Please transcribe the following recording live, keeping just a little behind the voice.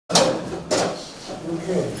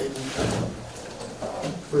Okay.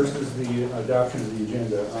 First is the adoption of the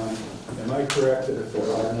agenda. Am I correct that if there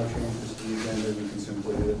are no changes to the agenda, we can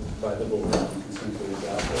simply, by the board, we can simply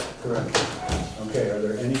adopt it? Correct. Okay, are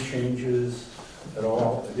there any changes at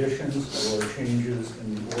all, additions or changes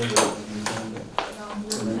in the order of the agenda?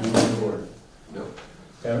 From anyone on the board? No.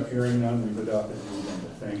 Hearing none, we've adopted the agenda.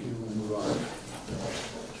 Thank you. We'll move on.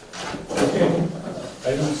 Okay,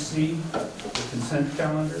 item C, the consent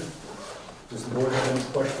calendar. Does the board have any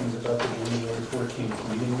questions about the January 14th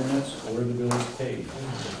meeting minutes or the bills paid?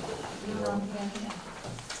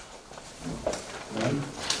 None?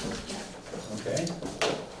 Okay.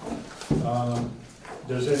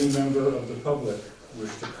 Does any member of the public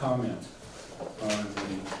wish to comment on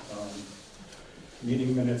the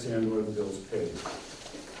meeting minutes and or the bills paid?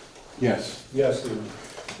 Yes. Yes, Stephen.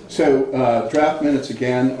 So draft minutes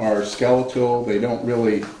again are skeletal. They don't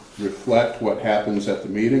really reflect what happens at the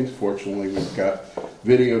meetings. Fortunately, we've got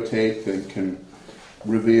videotape that can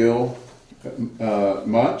reveal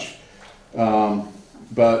much.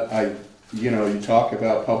 But you talk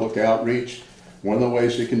about public outreach. One of the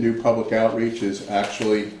ways you can do public outreach is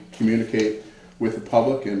actually communicate with the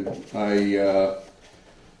public, and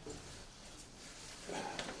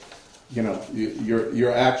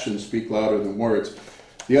your actions speak louder than words.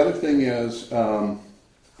 The other thing is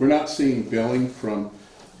we're not seeing billing from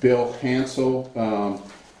Bill Hansel,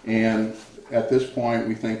 and at this point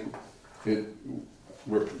we think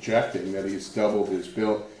we're projecting that he's doubled his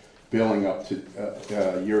billing up to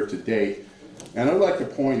year to date. And I'd like to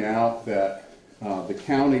point out that the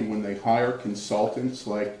county, when they hire consultants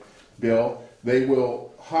like Bill, they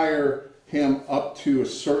will hire him up to a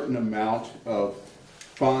certain amount of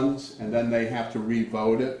funds, and then they have to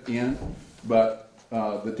re-vote it in. But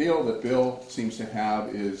the deal that Bill seems to have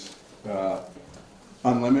is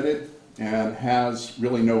unlimited and has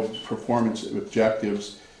really no performance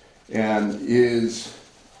objectives, and is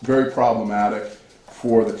very problematic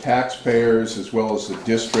for the taxpayers as well as the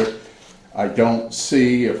district. I don't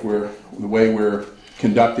see, if the way we're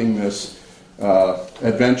conducting this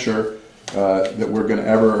adventure, that we're going to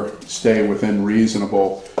ever stay within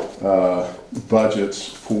reasonable budgets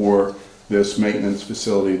for this maintenance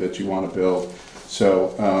facility that you want to build.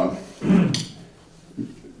 So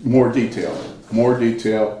more detail, more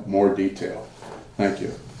detail, more detail. Thank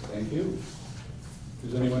you. Thank you.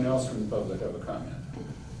 Does anyone else from the public have a comment?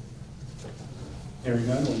 Hearing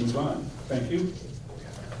none, we'll move on. Thank you.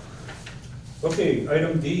 Okay,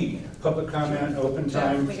 item D, public comment, open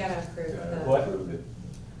time. We gotta approve the, What?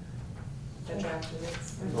 the draft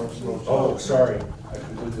minutes. Oh, sorry. I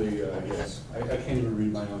completely, yes. I can't even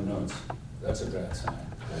read my own notes. That's a bad sign.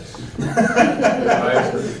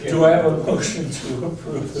 Do I have a motion to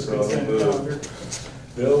approve the consent calendar?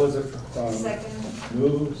 Bill is Second.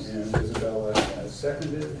 moved, and Isabella has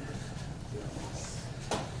seconded.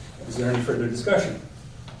 Is there any further discussion?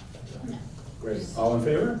 Great. All in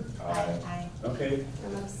favor? Aye. Okay.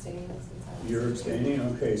 I'm abstaining since I was. You're abstaining?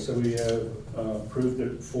 Okay, so we have approved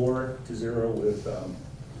it 4-0 with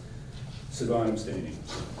Siobhan abstaining.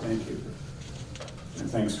 Thank you. And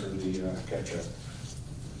thanks for the catch-up.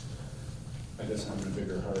 I guess I'm in a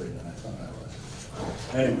bigger hurry than I thought I was.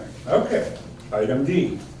 Anyway, okay. Item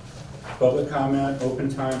D, public comment, open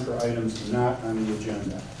time for items not on the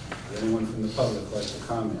agenda. Does anyone from the public like to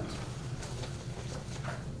comment?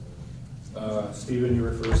 Stephen, you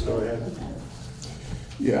were first. Go ahead.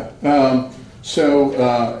 Yeah.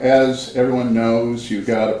 As everyone knows, you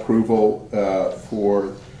got approval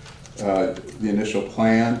for the initial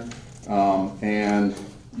plan, and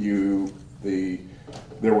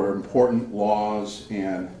there were important laws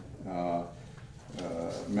and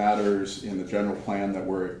matters in the general plan that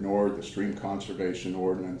were ignored: the stream conservation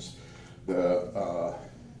ordinance, the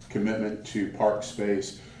commitment to park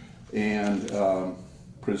space, and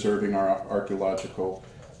preserving our archaeological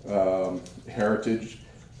heritage.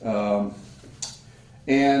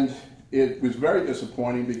 And it was very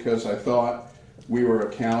disappointing because I thought we were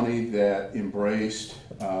a county that embraced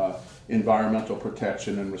environmental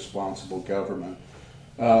protection and responsible government.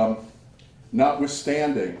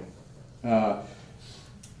 Notwithstanding,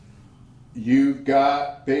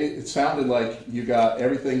 it sounded like you got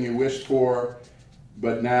everything you wished for,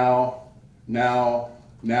 but now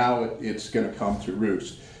it's going to come to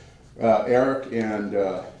roost. Eric and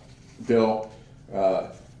Bill,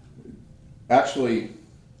 actually,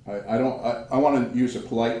 I want to use a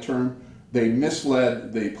polite term. They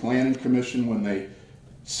misled the Planning Commission when they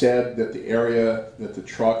said that the area that the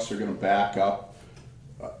trucks are going to back up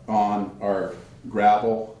on our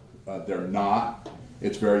gravel. They're not.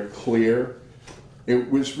 It's very clear. It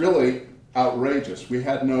was really outrageous. We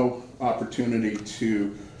had no opportunity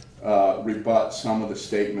to rebut some of the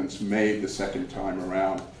statements made the second time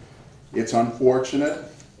around. It's unfortunate,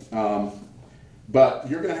 but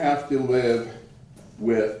you're going to have to live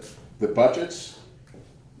with the budgets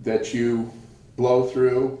that you blow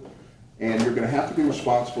through, and you're going to have to be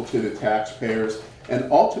responsible to the taxpayers,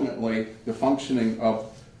 and ultimately the functioning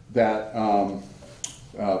of that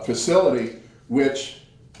facility, which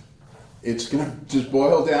it's going to just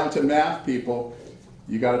boil down to math, people.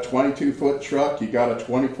 You got a 22-foot truck, you got a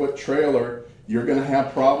 20-foot trailer, you're going to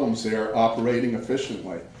have problems there operating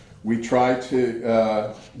efficiently. We tried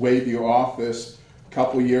to wave you off this a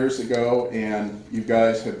couple years ago, and you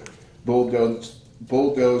guys have bulldozed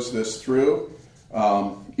this through.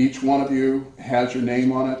 Each one of you has your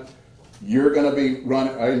name on it. You're going to be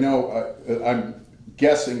running, I know, I'm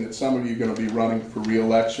guessing that some of you are going to be running for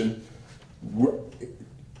re-election.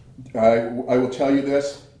 I will tell you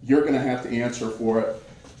this, you're going to have to answer for it.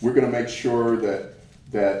 We're going to make sure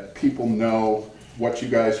that people know what you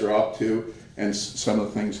guys are up to and some of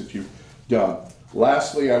the things that you've done.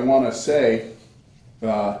 Lastly, I want to say,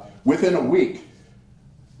 within a week,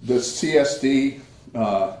 the CSD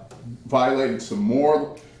violated some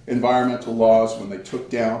more environmental laws when they took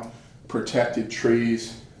down protected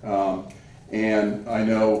trees. And I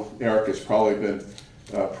know Eric has probably been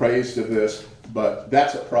praised of this, but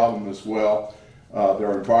that's a problem as well. There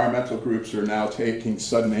are environmental groups that are now taking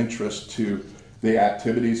sudden interest to the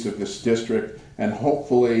activities of this district, and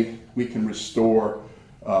hopefully we can restore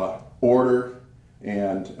order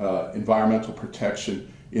and environmental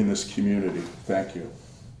protection in this community. Thank you.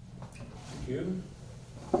 Thank you.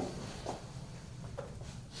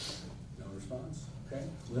 No response? Okay.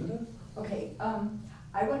 Linda? Okay,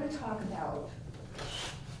 I want to talk about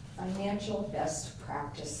financial best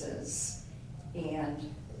practices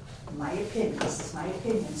and my opinion. This is my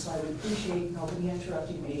opinion, so I would appreciate nobody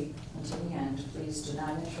interrupting me until the end. Please do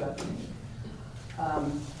not interrupt me.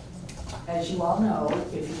 As you all know,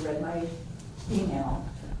 if you read my email,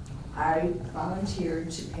 I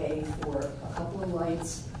volunteered to pay for a couple of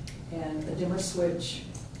lights and a dimmer switch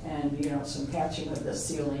and, you know, some patching of the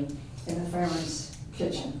ceiling in the fireman's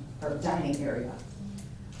kitchen or dining area.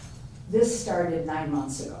 This started 9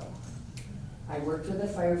 months ago. I worked with the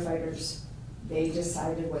firefighters. They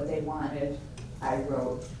decided what they wanted. I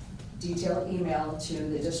wrote detailed email to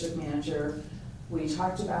the district manager. We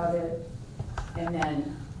talked about it, and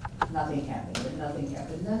then nothing happened, and nothing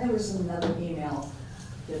happened. And then there was another email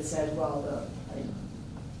that said, well,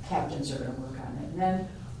 the captains are gonna work on it. And then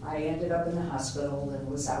I ended up in the hospital and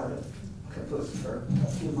was out of kaput for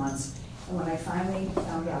a few months. And when I finally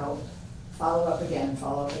found out, follow up again,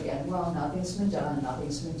 well, nothing's been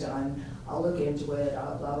done, I'll look into it,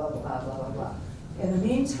 blah, blah, blah, blah, blah, blah. In the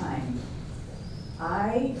meantime,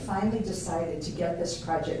 I finally decided to get this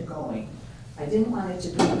project going. I didn't want it to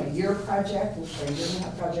be a year project, a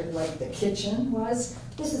year-and-a-half project like the kitchen was.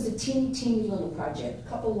 This is a teeny, teeny little project, a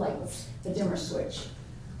couple lights, a dimmer switch.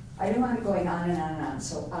 I didn't want it going on and on and on,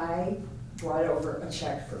 so I brought over a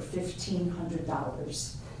check for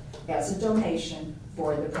 $1,500 as a donation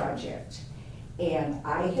for the project. And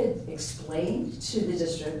I had explained to the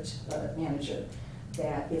district manager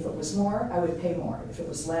that if it was more, I would pay more. If it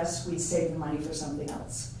was less, we'd save the money for something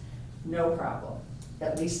else. No problem.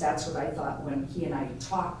 At least that's what I thought when he and I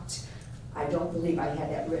talked. I don't believe I had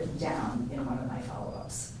that written down in one of my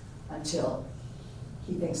follow-ups until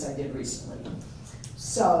he thinks I did recently.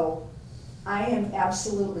 So I am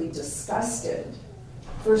absolutely disgusted,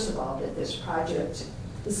 first of all, that this project,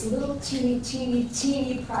 this little teeny, teeny,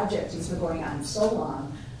 teeny project has been going on so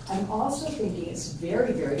long. I'm also thinking it's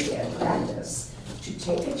very, very bad practice to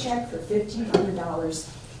take a check for $1,500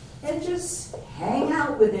 and just hang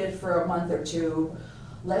out with it for a month or two.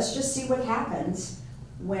 Let's just see what happens.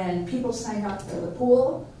 When people sign up for the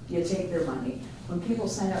pool, you take their money. When people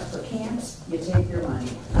sign up for camps, you take their money.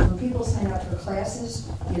 When people sign up for classes,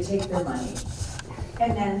 you take their money.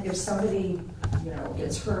 And then if somebody, you know,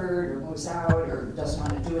 gets hurt or moves out or doesn't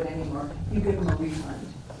want to do it anymore, you give them a refund.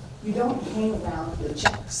 You don't hang around with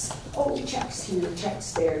checks. Oh, checks here,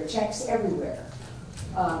 checks there, checks everywhere.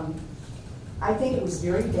 I think it was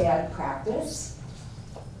very bad practice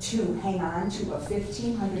to hang on to a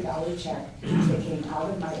 $1,500 check that came out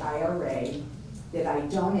of my IRA that I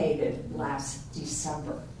donated last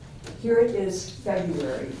December. Here it is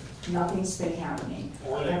February, nothing's been happening.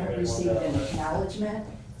 I haven't received an acknowledgement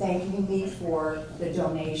thanking me for the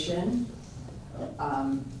donation.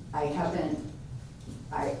 I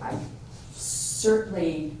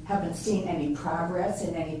certainly haven't seen any progress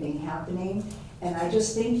in anything happening, and I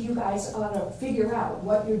just think you guys ought to figure out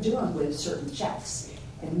what you're doing with certain checks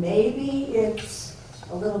And maybe it's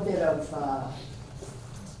a little bit of, I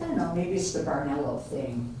don't know, maybe it's the Barnello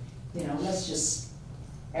thing. You know, let's just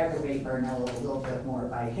aggravate Barnello a little bit more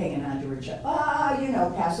by hanging on to her check. You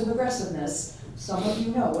know, passive aggressiveness. Some of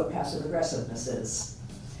you know what passive aggressiveness is.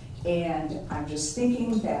 And I'm just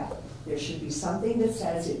thinking that there should be something that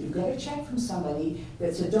says if you get a check from somebody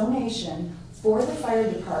that's a donation for the fire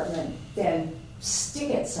department, then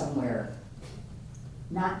stick it somewhere,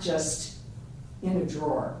 not just in a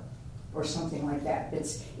drawer or something like that.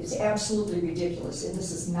 It's absolutely ridiculous. And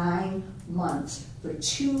this is 9 months for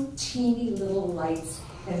 2 teeny little lights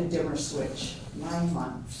and a dimmer switch. 9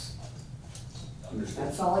 months. Understood.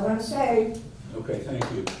 That's all I want to say. Okay, thank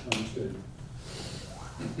you. Understood.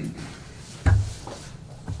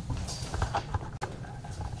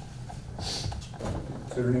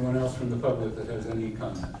 Is there anyone else from the public that has any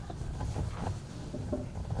comment?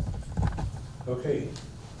 Okay.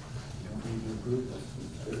 You don't need to approve this.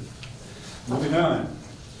 Good. Moving on,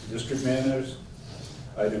 district managers,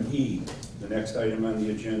 item E. The next item on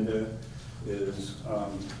the agenda is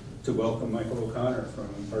to welcome Michael O'Connor from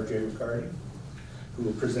R.J. Riccardi, who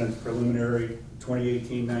will present the preliminary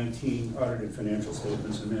 2018-19 audited financial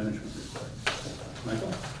statements and management report.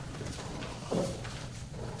 Michael?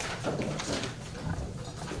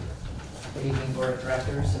 Good evening, Board of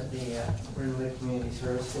Directors of the Marinwood Community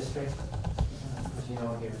Service District. As you know,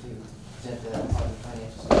 I'm here to present the audit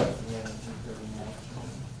financial statement for the year 2019.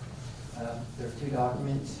 There are 2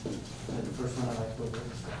 documents. The first one I'd like to go over is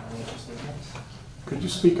the financial statements. Could you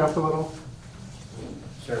speak up a little?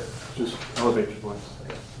 Sure. Just elevate your voice.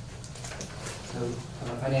 Okay. So on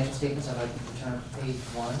the financial statements, I'd like you to turn to page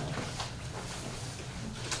 1.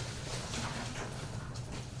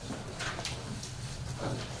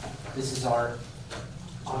 This is our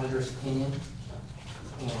auditor's opinion,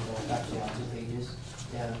 and actually on 2 pages.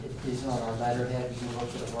 It is on our letterhead. You can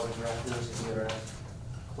look at the Board of Directors if you ever have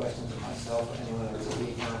questions of myself or anyone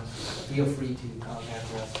else. Feel free to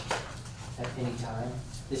contact us at any time.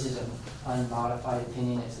 This is an unmodified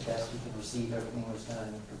opinion. It's the best we can receive. Everything was done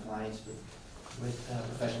in compliance with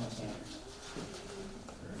professional standards.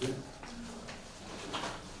 Very good.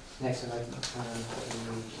 Next, I'd like to turn to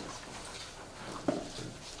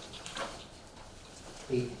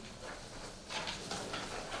 8.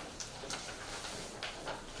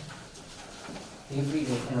 Feel free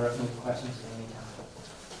to interrupt me with questions at any time.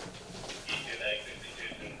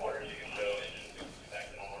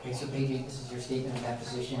 Okay, so page 8, this is your statement of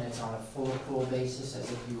deposition. It's on a full accrual basis,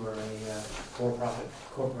 as if you were a for-profit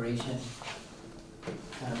corporation.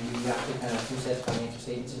 You actually kind of 2 sets of financial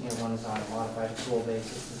statements in here. One is on a modified accrual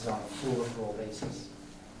basis. This is on a full accrual basis.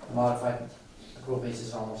 The modified accrual basis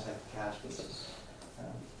is almost like a cash basis.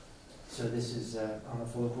 So this is on a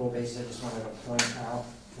full accrual basis. I just wanted to point out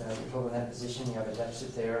the total net position. You have a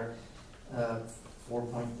deficit there of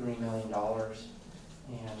 $4.3 million, and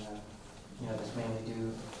you know, this mainly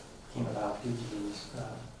came about due to these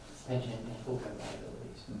pension and full-time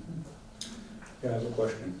liabilities. Mm-hmm. Yeah, I have a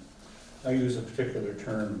question. I use a particular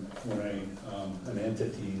term when an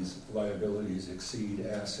entity's liabilities exceed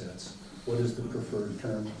assets. What is the preferred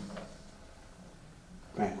term?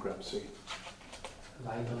 Bankruptcy.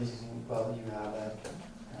 Liabilities, well, you have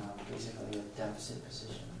basically a deficit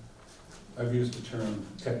position. I've used the term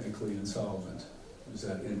technically insolvent. Is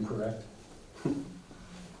that incorrect?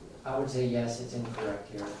 I would say yes, it's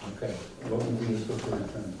incorrect here. Okay. What would be the preferred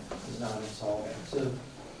term? It's not insolvent. So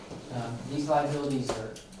these liabilities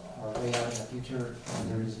are way out in the future,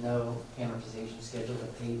 and there is no amortization schedule to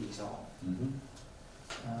pay these off. Mm-hmm.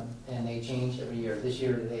 And they change every year. This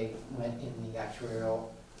year they went in the actuarial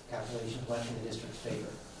calculations went in the district's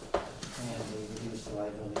favor, and they reduced the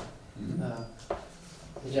liability. Mm-hmm.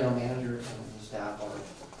 The general manager and the staff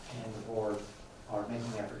and the board are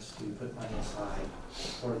making efforts to put money aside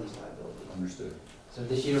for these liabilities. Understood. So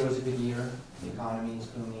this year was a good year. The economy is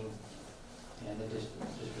booming, and the district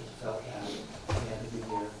felt that they had a good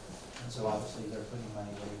year. And so obviously they're putting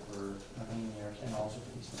money away for a main year and also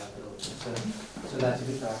for these liabilities. So that's a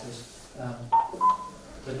good practice.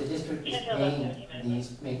 But the district is paying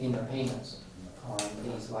making their payments on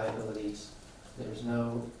these liabilities. There's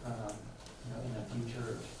no,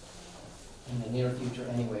 in the near future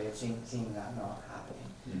anyway, it's seeing that not happening.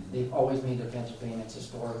 Mm-hmm. They've always made their pension payments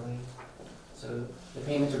historically. So the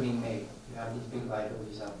payments are being made. You have these big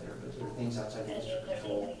liabilities out there, but there are things outside the district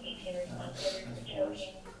control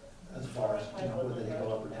as far as whether they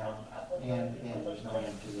go up or down. And there's no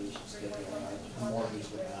amortization schedule like a mortgage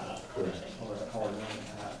would have or a car loan would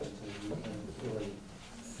have until you can really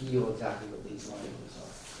feel exactly what these liabilities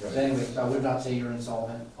are. Right. So anyway, I would not say you're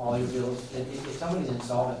insolvent. All your bills, if somebody's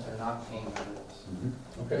insolvent, they're not paying their bills.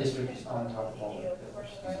 Mm-hmm. The Okay, district is on top of all of it.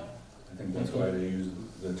 I think that's why they use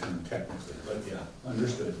the term technically, but yeah,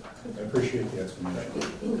 understood. I appreciate the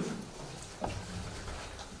explanation.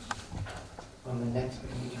 On the next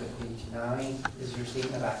page, page 9, is your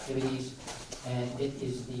statement of activities, and it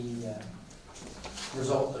is the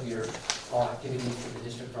result of your all activities for the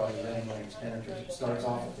district for all your revenue and expenditures. It starts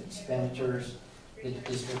off with expenditures. The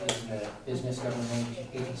district is in the business government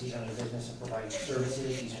agencies under business and providing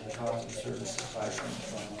services. These are the costs of services,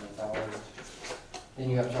 $5.1 million. Then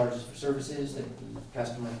you have charges for services that the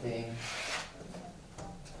customer pay.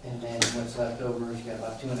 And then what's left over is you got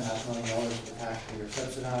about $2.5 million of the taxpayer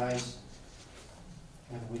subsidized,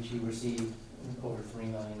 of which you received over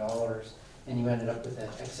 $3 million. And you ended up with an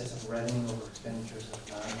excess of revenue over expenditures of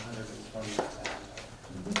 $920,000.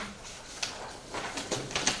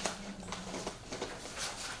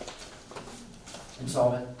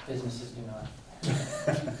 Insolvent businesses do not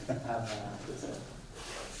have that.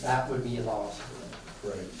 That would be a loss.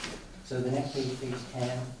 Right. So the next page, page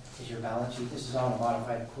 10, is your balance sheet. This is on a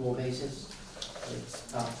modified accrual basis.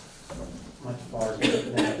 It's not much larger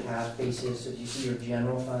than a cash basis. So if you see your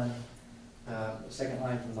general fund, second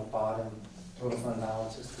line from the bottom, total fund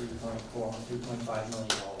balance is $3.5 million.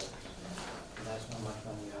 And that's not much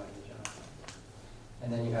money you have in the general fund.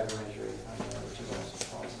 And then you have your measure fund there, which is also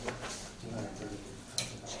positive, $230,000.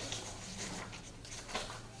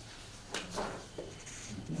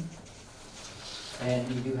 And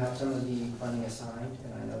you do have some of the funding assigned,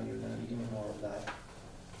 and I know you're going to be doing more of that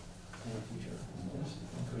in the future,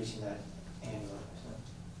 increasing that annually. So.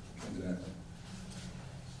 Exactly.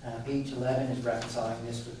 Page 11 is reconciling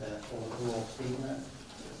this with the full accrual statement.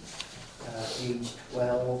 Page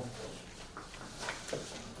 12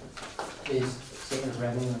 is statement of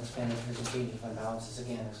revenue and expenditures and change in fund balances.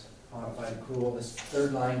 Again, is modified accrual. This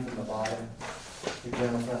third line from the bottom, your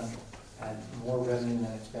general fund had more revenue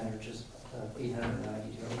than expenditures of $893,000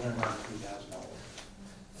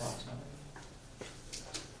 approximately.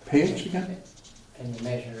 Page again? And you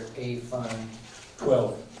measure a fund,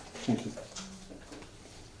 12. Thank you.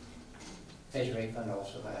 measure A fund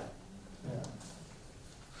also had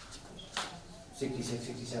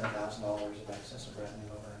 $67,000 of excess of revenue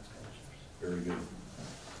over expenditures. Very good.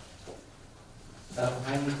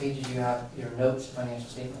 Behind these pages, you have your notes, financial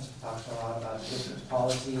statements. It talks a lot about district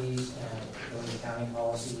policies and really accounting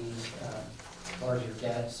policies, as far as your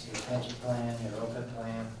debts, your pension plan, your OPEB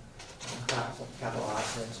plan, capital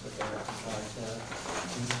assets, but they're trying to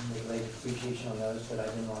relate depreciation on those, but I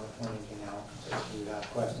didn't want to point anything out. So if you have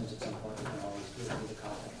questions at some point, you can always give me the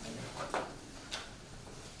contact.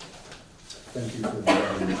 Thank you for the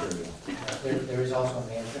material. There is also a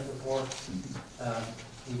management report.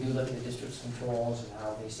 We do look at the district's controls and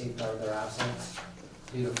how they safeguard their assets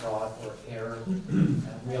due to fraud or error.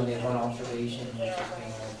 We only had one observation, which is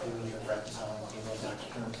paying through the reconciling tables and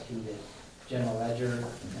terms to the general ledger,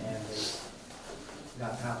 and they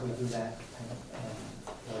got halfway through that, and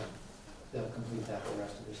they'll complete that the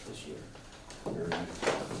rest of this year. Very good.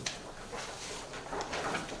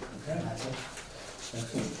 And Okay. that's it.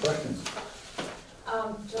 Excellent. Questions?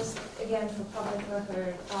 Just again for public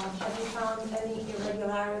record, have you found any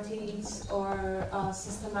irregularities or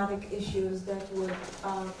systematic issues that would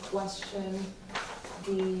question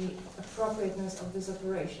the appropriateness of this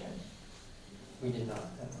operation? We did not.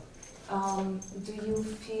 Do you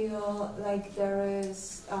feel like there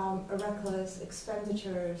is reckless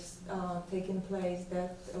expenditures taking place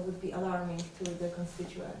that would be alarming to the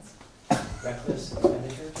constituents? Reckless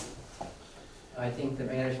expenditures. I think the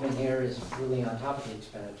management here is really on top of the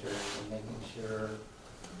expenditures and making sure,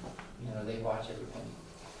 they watch everything.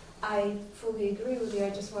 I fully agree with you.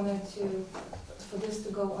 I just wanted for this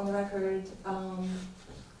to go on record,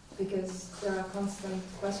 because there are constant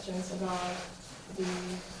questions about the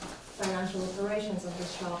financial operations of the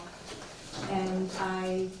shop. And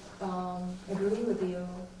I agree with you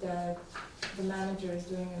that the manager is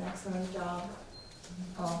doing an excellent job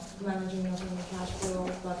of managing not only cash flow,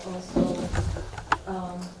 but also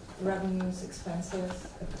revenues, expenditures,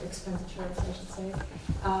 I should say.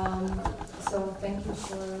 So thank you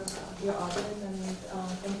for your audit, and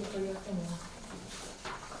thank you for your opinion.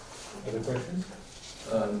 Other questions?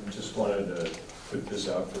 Just wanted to put this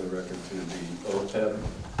out for the record too. The OPEB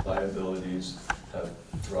liabilities have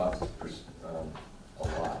dropped a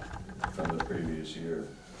lot from the previous year.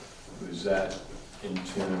 Was that in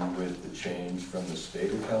tune with the change from the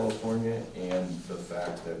state of California and the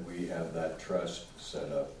fact that we have that trust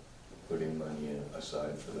set up, putting money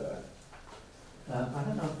aside for that? I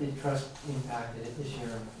don't know if the trust impacted it this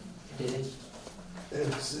year. Did it?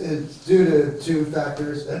 It's due to two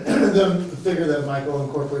factors. The figure that Michael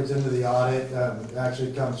incorporates into the audit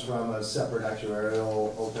actually comes from a separate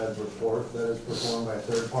actuarial OPEB report that is performed by a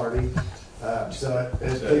third party. So it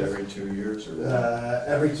Is that takes every 2 years or?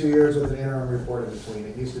 every 2 years with an interim report in between.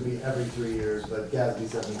 It used to be every 3 years, but GASB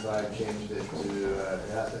 75 changed it to, it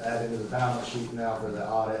has to add into the balance sheet now for the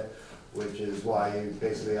audit, which is why you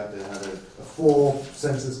basically have to have a full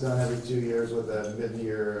census done every 2 years with a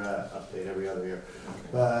mid-year update every other year.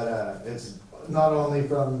 But it's not only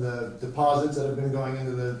from the deposits that have been going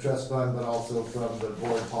into the trust fund, but also from the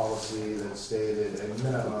board policy that stated a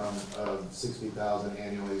minimum of $60,000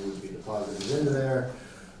 annually would be deposited into there.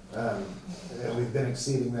 And we've been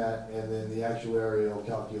exceeding that, and then the actuarial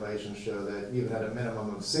calculations show that even at a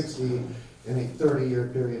minimum of 60 in a 30-year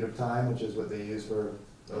period of time, which is what they use for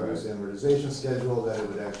the rosy amortization schedule, that it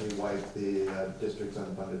would actually wipe the district's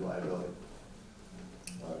unfunded liability.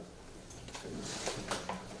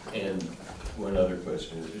 And one other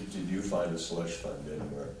question, did you find a slush fund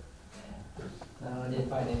anywhere? No, I didn't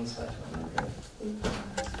find any such one.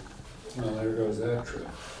 Well, there goes that trip.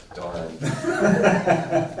 Darn.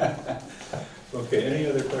 Okay, any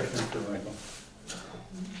other questions for Michael?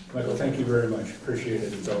 Michael, thank you very much. Appreciate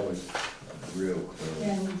it as always. Real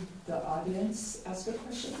clear. Can the audience ask a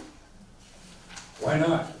question? Why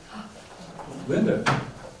not? Linda?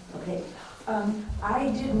 Okay, I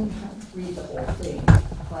didn't read the whole thing,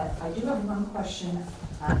 but I do have one question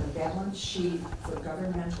on the balance sheet for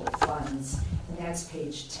governmental funds, and that's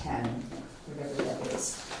page 10, whatever that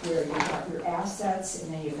is, where you've got your assets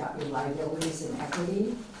and then you've got your liabilities and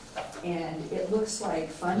equity. And it looks like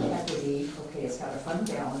fund equity, okay, it's got a fund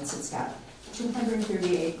balance, it's got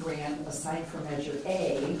 238 grand assigned for measure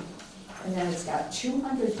A, and then it's got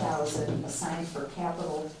 200,000 assigned for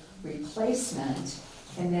capital replacement,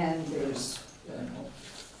 and then there's, I don't know,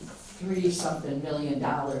 $3-something million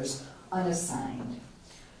unassigned.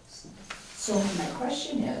 So my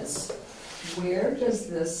question is, where does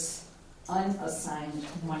this unassigned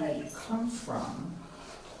money come from?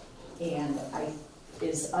 And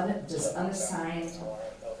does unassigned,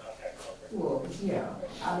 well, yeah,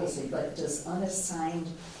 obviously, but does unassigned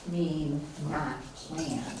mean not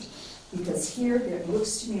planned? Because here, it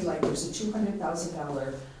looks to me like there's a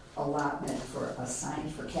 $200,000 allotment for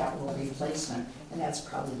assigned for capital replacement, and that's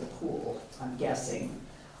probably the pool, I'm guessing.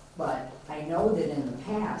 But I know that in the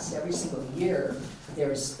past, every single year,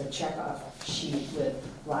 there's a checkoff sheet with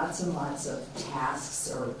lots and lots of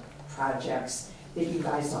tasks or projects that you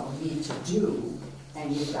guys all need to do,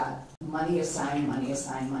 and you've got money assigned, money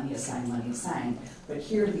assigned, money assigned, money assigned. But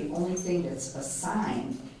here, the only thing that's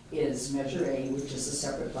assigned is Measure A, which is a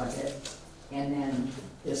separate bucket, and then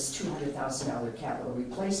this $200,000 capital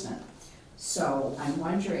replacement. So I'm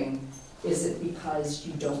wondering, is it because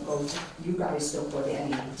you guys don't go to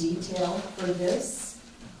any detail for this,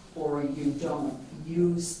 or you don't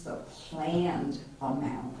use the planned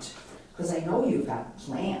amount? Because I know you've got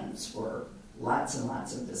plans for lots and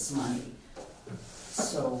lots of this money.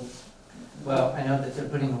 So. Well, I know that they're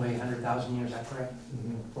putting away 100,000 years, is that correct?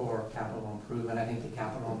 For capital improvement. I think the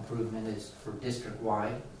capital improvement is for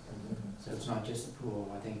district-wide, so it's not just the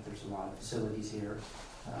pool. I think there's a lot of facilities here.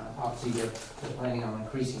 Obviously, they're planning on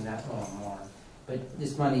increasing that a little more. But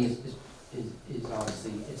this money is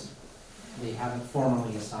obviously, they haven't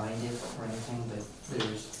formally assigned it or anything, but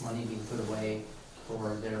there's money being put away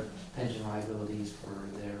for their pension liabilities, for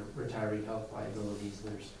their retiree health liabilities.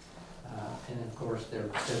 There's and of course their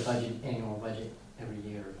budget, annual budget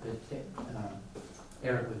every year. But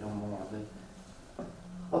Eric would know more. But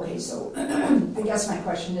okay, so I guess my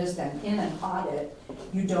question is then, in an audit,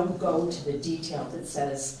 you don't go to the detail that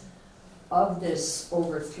says, of this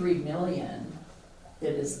over $3 million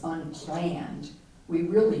that is unplanned, we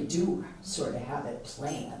really do sort of have it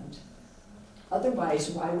planned. Otherwise,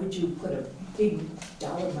 why would you put a big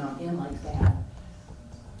dollar amount in like that?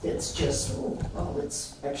 It's just, oh,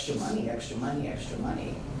 it's extra money, extra money, extra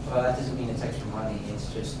money. well, that doesn't mean it's extra money. That's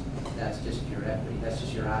just your equity. That's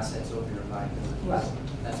just your assets over your liabilities. Right.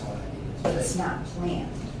 That's all that is. But it's not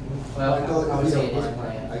planned. Well, Michael, I would if you say it don't is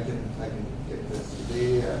mind, planned. I can get this.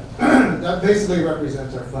 That basically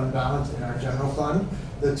represents our fund balance in our general fund.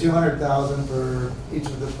 The 200,000 for each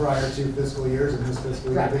of the prior 2 fiscal years, and this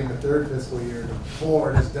fiscal year Right. being the 3rd fiscal year, the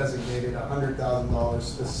board has designated $100,000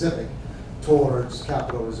 specific towards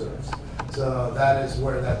capital reserves. So that is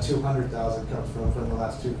where that 200,000 comes from the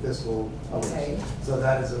last 2 fiscal years. Okay. So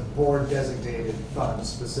that is a board designated fund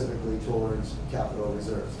specifically towards capital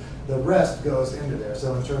reserves. The rest goes into there.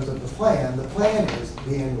 So in terms of the plan is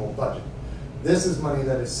the annual budget. This is money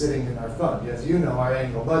that is sitting in our fund. As you know, our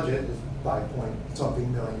annual budget is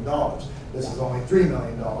 5-point-something million dollars. This is only $3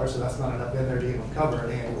 million, so that's not enough in there to even cover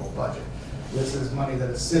an annual budget. This is money that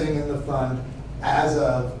is sitting in the fund as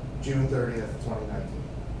of June 30th, 2019.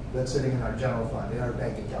 That's sitting in our general fund, in our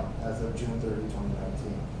bank account, as of June 30,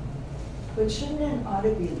 2019. But shouldn't an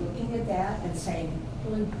audit be looking at that and saying,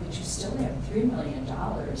 well, but you still have $3 million, and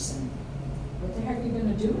what the heck are you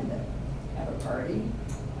gonna do with it? Have a party?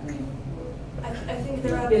 I mean, I think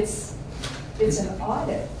there are. it's an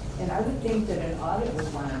audit, and I would think that an audit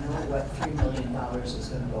would wanna know what $3 million is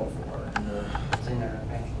gonna go for It's in our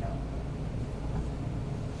bank account.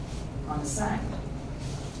 unassigned.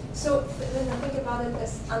 So then I think about it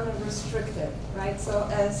as unrestricted, right? So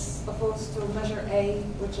as opposed to measure A,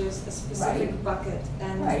 which is a specific Right. bucket,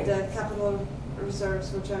 and Right. the capital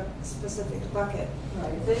reserves, which are a specific bucket.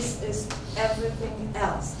 Right. This is everything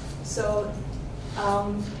else. So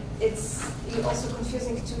you're also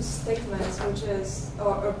confusing two statements, which is,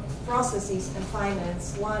 or processes in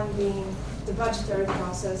finance, one being the budgetary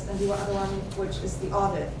process and the other one, which is the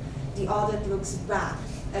audit. The audit looks back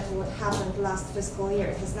at what happened last fiscal year.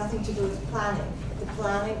 It has nothing to do with planning. The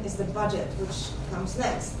planning is the budget, which comes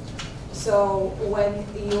next. So when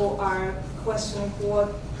you are questioning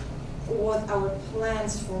what our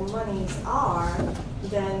plans for monies are,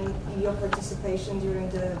 then your participation during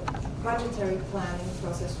the budgetary planning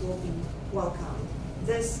process will be welcome.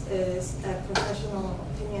 This is a professional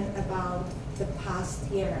opinion about the past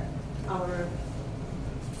year, our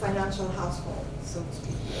financial household, so to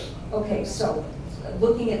speak. Okay, so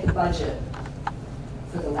looking at the budget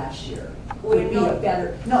for the last year We're would be not- a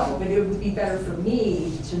better, no, but it would be better for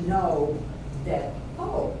me to know that,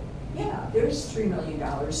 oh, yeah, there's $3 million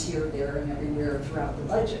here, there, and everywhere throughout the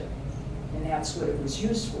budget. And that's what it was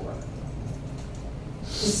used for.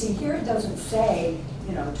 You see, here it doesn't say,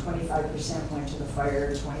 25% went to the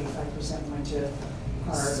fire, 25% went to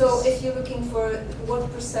parks. So if you're looking for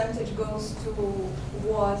what percentage goes to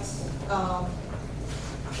what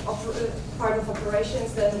part of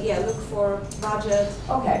operations, then yeah, look for budget.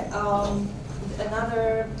 Okay,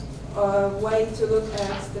 Another way to look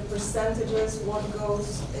at the percentages, what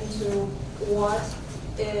goes into what,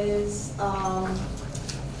 is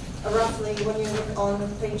roughly when you look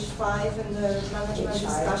on page 5 in the management Page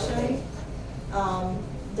 5, discussion,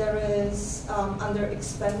 there is under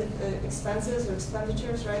expenses or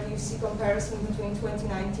expenditures, right? You see comparison between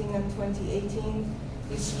 2019 and 2018.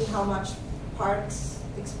 You see how much park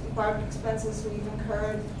expenses we've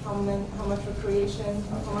incurred, how much recreation,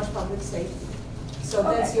 how much public safety. So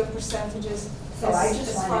that's Okay. your percentages. so I as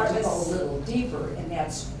just far wanted to go a as- little deeper, and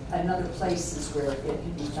that's another places where it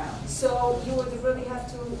can be found. So you would really have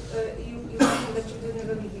to, you mentioned that you didn't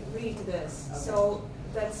really read this. Okay. So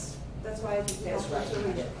that's why I didn't That's help right. you to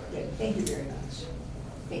read it. Good. Thank you very much.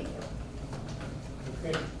 Thank you.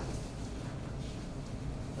 Okay.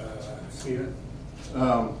 Stephen?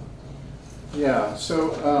 Yeah, so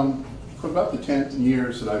for about the 10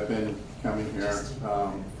 years that I've been coming here,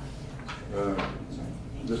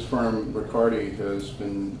 this firm, Riccardi, has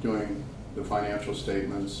been doing the financial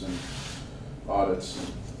statements and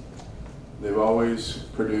audits. They've always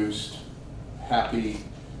produced happy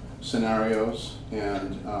scenarios,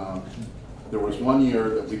 and there was one year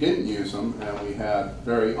that we didn't use them, and we had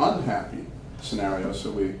very unhappy scenarios,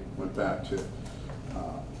 so we went back to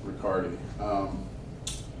Riccardi.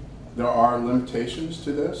 There are limitations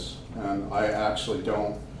to this, and I actually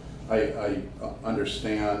don't, I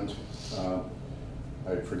understand,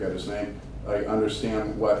 I forget his name, I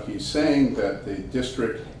understand what he's saying, that the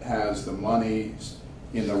district has the money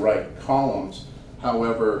in the right columns.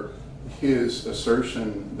 However, his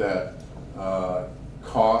assertion that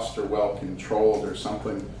costs are well controlled or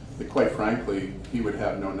something that quite frankly he would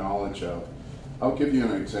have no knowledge of. I'll give you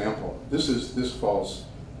an example. This falls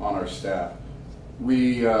on our staff.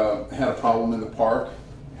 We had a problem in the park,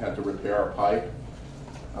 had to repair our pipe.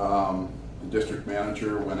 The district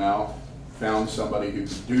manager went out, found somebody who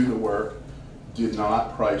could do the work, did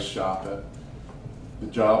not price shop it. The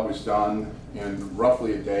job was done in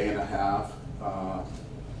roughly a day and a half.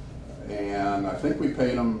 And I think we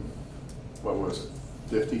paid him, what was it,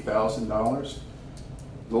 $50,000?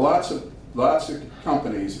 Lots of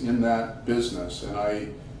companies in that business,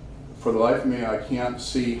 and for the life of me, I can't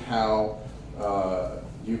see how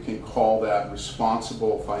you can call that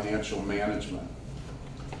responsible financial management.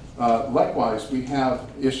 Likewise, we have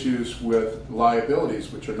issues with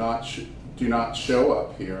liabilities, which are do not show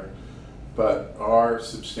up here, but are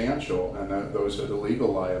substantial, and those are the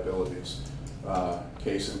legal liabilities.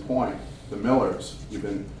 Case in point, the Millers. You've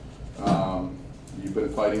been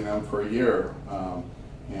fighting them for a year,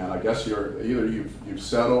 and I guess either you've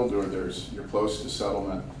settled or you're close to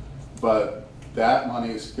settlement. but that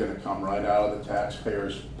money is going to come right out of the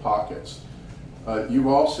taxpayers' pockets. You've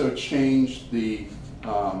also changed the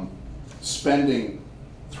spending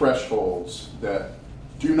thresholds that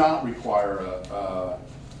do not require a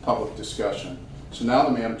public discussion. So now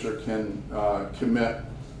the manager can commit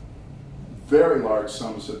very large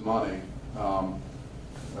sums of money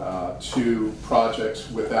to projects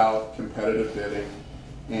without competitive bidding.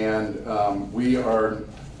 And we are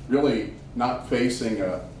really not facing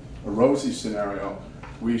a rosy scenario.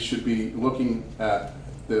 We should be looking at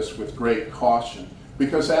this with great caution.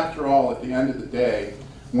 Because after all, at the end of the day,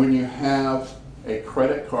 when you have a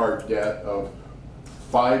credit card debt of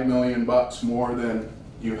 $5 million more than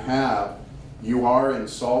you have, you are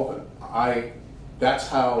insolvent. That's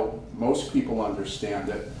how most people understand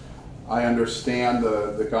it. I understand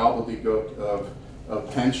the gobbledygook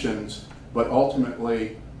of pensions, but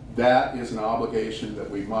ultimately that is an obligation that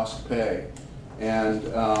we must pay. And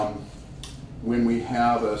when we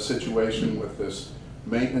have a situation with this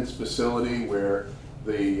maintenance facility where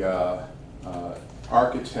the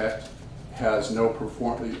architect has no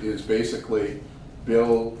performance, is basically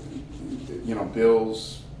bills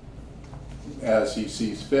as he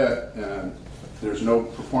sees fit, and there's no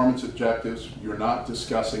performance objectives. You're not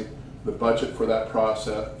discussing the budget for that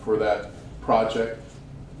project.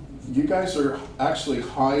 You guys are actually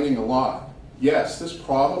hiding a lot. Yes, this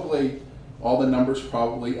probably, all the numbers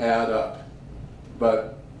probably add up,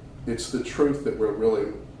 but it's the truth that we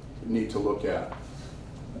really need to look at.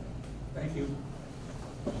 Thank you.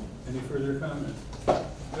 Any further comment?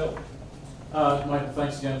 Bill? Michael,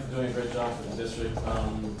 thanks again for doing a great job for the district.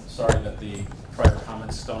 Sorry that the prior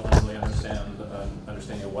comments don't really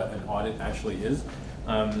understanding of what an audit actually is.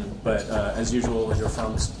 But as usual, your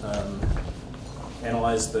firms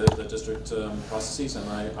analyze the district processes, and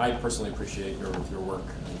I personally appreciate your work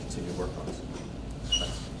and continued work on this.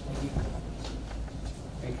 Thanks.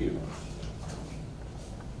 Thank you.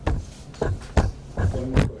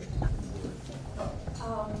 One more question.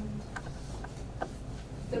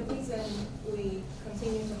 The reason we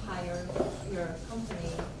continue to hire your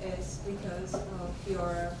company is because of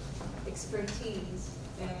your expertise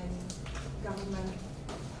in government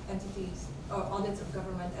entities or audits of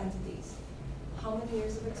government entities. How many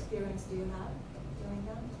years of experience do you have doing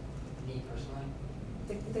that? Me personally,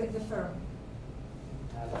 The firm.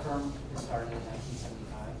 the firm started in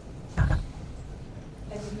 1975.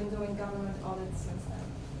 And you've been doing government audits since then?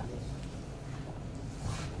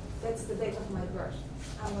 That's the date of my birth.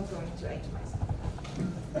 I'm not going to age myself.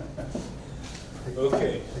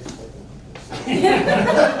 Okay. Thank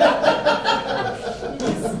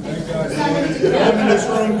God, everyone in this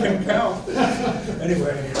room can count.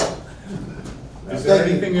 Anyway, is there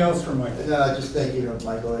anything else from Michael? No, just thank you to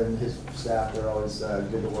Michael and his staff. They're always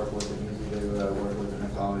good to work with, and usually they work with and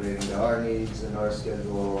accommodating to our needs and our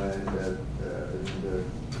schedule, and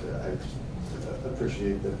I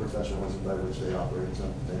appreciate the professionalism by which they operate. So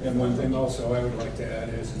And one thing also I would like to add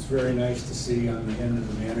is it's very nice to see on the end of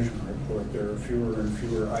the management report there are fewer and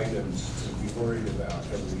fewer items to be worried about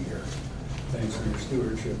every year. Thanks for your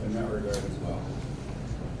stewardship in that regard as well.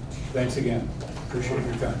 Thanks again. Appreciate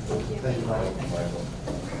your time. thank you, Michael.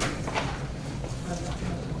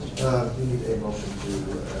 We need a motion to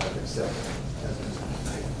accept as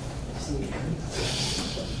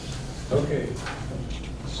Okay.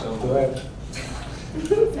 So Go ahead.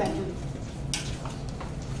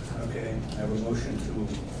 Okay, I have a motion to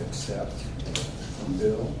accept from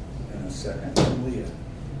Bill and a second from Leah.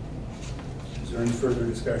 Is there any further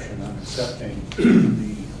discussion on accepting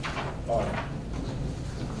the audit?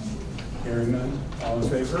 Hearing none, all in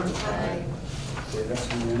favor? Aye. Okay, that's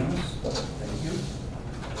unanimous. Thank you.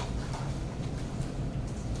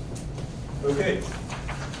 Okay.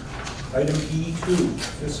 Item E2,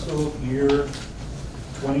 fiscal year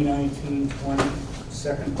 2019-20,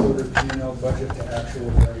 second quarter P&L budget to actual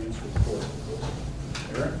variance report.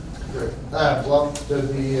 Eric? Great. Well, to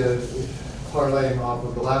be parlaying off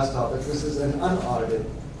of the last topic, this is an unaudited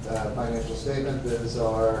financial statement. These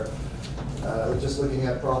are just looking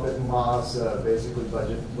at profit and loss, basically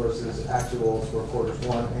budget versus actuals for quarters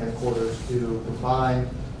 1 and quarters 2 combined.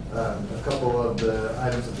 A couple of the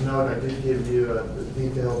items of note, I did give you a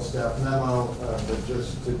detailed staff memo, but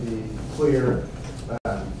just to be clear,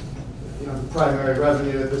 the primary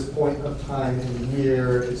revenue at this point of time in the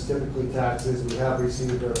year is typically taxes. We have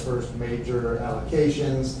received our first major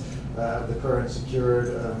allocations of the current secured.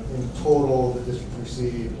 In total, the district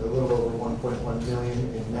received a little over $1.1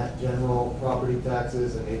 million in net general property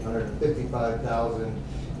taxes and $855,000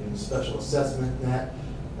 in special assessment net.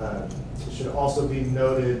 It should also be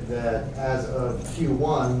noted that as of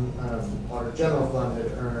Q1, our general fund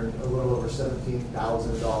had earned a little over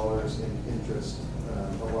 $17,000 in interest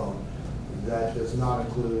alone. That does not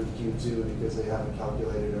include Q2 because they haven't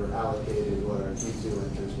calculated or allocated what our Q2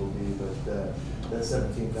 interest will be, but that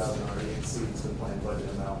 $17,000 already exceeds the planned budget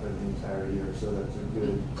amount for the entire year, so that's a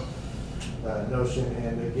good notion.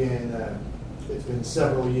 And again, it's been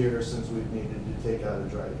several years since we've needed to take out a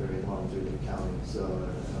dry period along through the county, so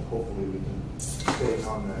hopefully we can stay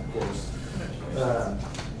on that course.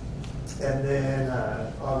 And then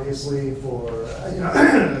obviously for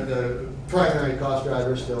the primary cost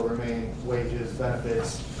drivers still remain wages,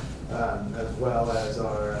 benefits, as well as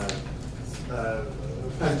our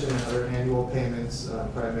pension and other annual payments,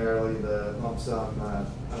 primarily the lump sum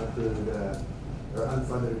unaccrued or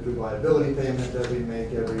unfunded accrued liability payment that we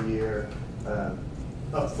make every year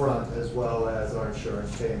upfront, as well as our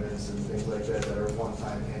insurance payments and things like that that are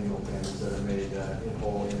one-time annual payments that are made in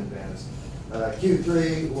whole in advance.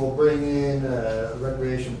 Q3 will bring in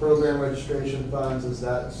recreation program registration funds as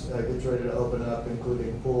that gets ready to open up,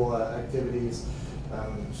 including pool activities.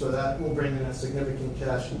 So that will bring in a significant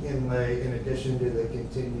cash inlay in addition to the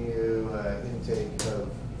continued intake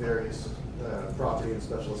of various property and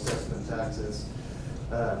special assessment taxes.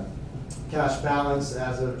 Cash balance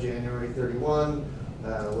as of January 31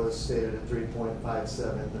 was stated at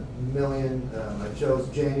 $3.57 million. I chose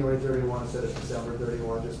January 31 instead of December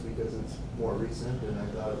 31 just because it's more recent and I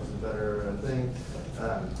thought it was a better thing.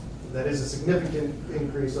 That is a significant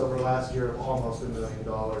increase over last year of almost $1 million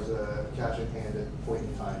cash in hand at the point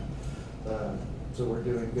in time. So we're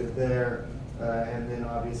doing good there. And then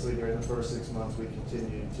obviously during the first 6 months we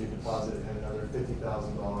continued to deposit another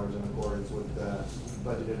 $50,000 in accordance with the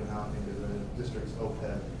budgeted amount into the district's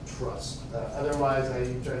OPEB trust. Otherwise, I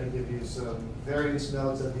try to give you some various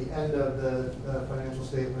notes at the end of the financial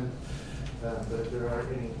statement. But if there are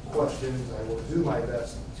any questions, I will do my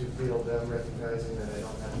best to field them, recognizing that I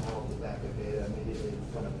don't have all of the backup data immediately in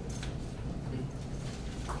front of me.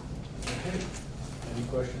 Okay. Any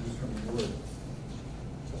questions from the board?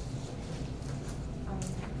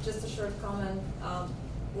 Just a short comment.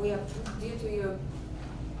 We have, due to your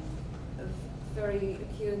very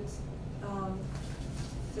acute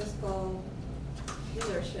fiscal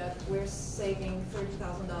leadership, we're saving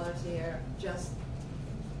 $30,000 a year just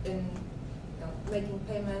in making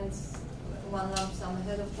payments, one lump sum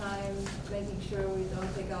ahead of time, making sure we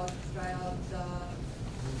don't dry out the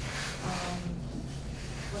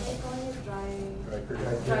what are they calling it?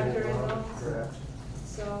 Dry period loans. Correct.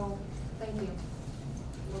 So thank you.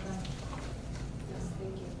 We're done. Yes,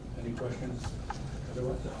 thank you. Any questions?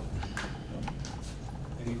 Otherwise? No.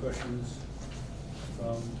 Any questions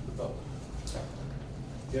from the public?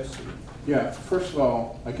 Yes, Steve? Yeah, first of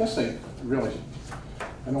all, I guess I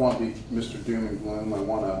don't want to be Mr. Doom and Gloom. I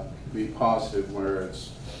want to be positive where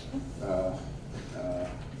it's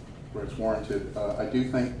warranted. I do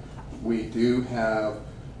think we do have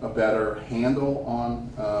a better handle on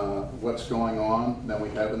what's going on than we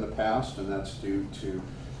have in the past, and that's due to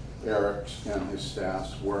Eric's and his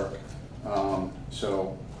staff's work.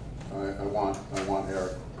 So I want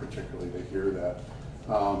Eric particularly to hear that.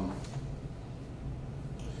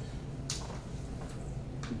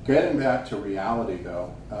 Getting back to reality,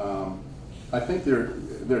 though, I think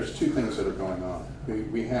there's two things that are going on.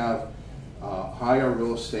 We have higher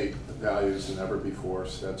real estate values than ever before,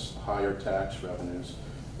 so that's higher tax revenues.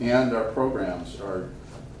 And our programs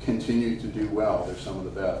continue to do well. They're some of the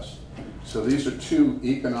best. So these are two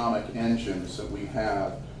economic engines that we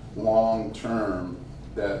have long term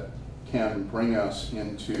that can bring us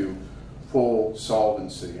into full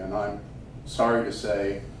solvency. And I'm sorry to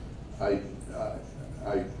say, I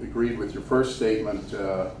agreed with your first statement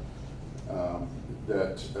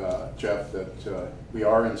Jeff, that we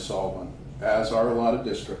are insolvent, as are a lot of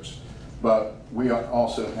districts, but we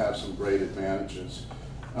also have some great advantages.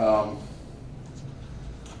 I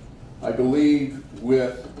believe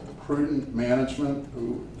with prudent management,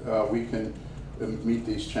 we can meet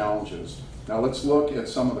these challenges. Now let's look at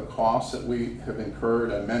some of the costs that we have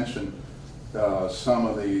incurred. I mentioned some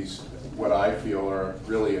of these, what I feel are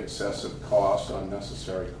really excessive costs,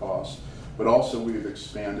 unnecessary costs, but also we've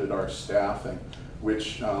expanded our staffing,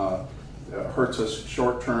 which hurts us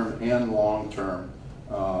short-term and long-term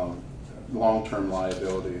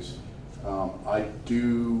liabilities. I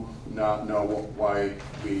do not know why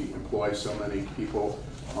we employ so many people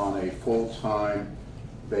on a full-time,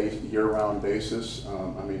 year-round basis.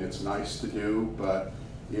 I mean, it's nice to do, but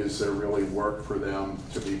is there really work for them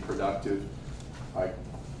to be productive? I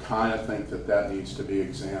kind of think that needs to be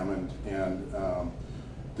examined, and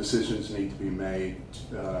decisions need to be made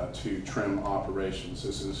to trim operations.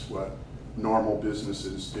 This is what normal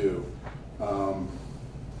businesses do. I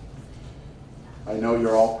know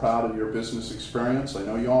you're all proud of your business experience. I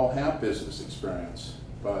know you all have business experience,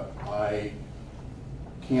 but I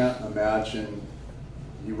can't imagine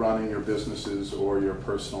you running your businesses or your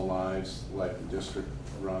personal lives like the district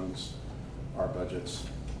runs our budgets.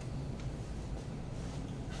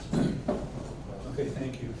 Okay,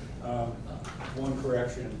 thank you. One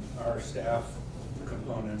correction, our staff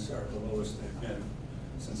components are the lowest they've been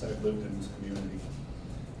since I've lived in this community.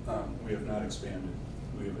 We have not expanded.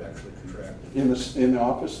 We have actually contracted. In the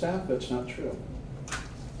office staff, that's not true.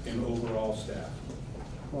 In overall staff.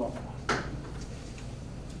 Well,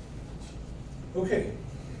 Okay.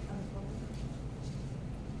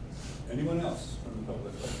 Anyone else from the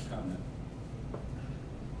public like to comment?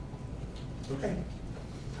 Okay.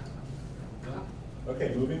 No?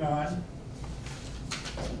 Okay, moving on.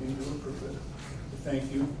 We need to approve it.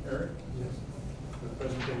 Thank you, Eric, for the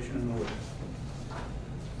presentation and the work.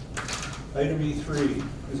 Item E3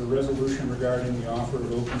 is a resolution regarding the offer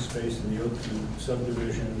of open space in the O2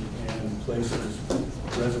 subdivision and places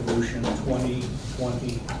resolution 2020-01 before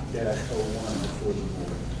the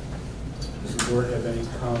board. Does the board have any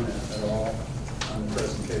comment at all on the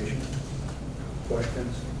presentation?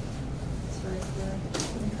 Questions? It's very clear.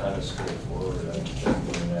 Kind of straightforward, I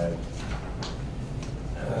think that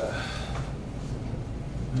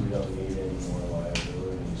we don't need any more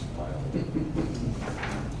liabilities piled.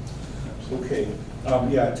 Okay,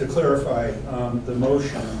 yeah, to clarify, the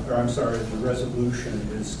motion, or I'm sorry, the resolution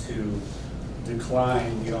is to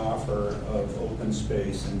decline the offer of open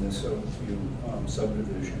space in this O2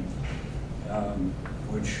 subdivision,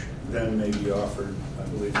 which then may be offered, I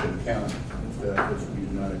believe, to the county if we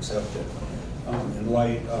do not accept it. In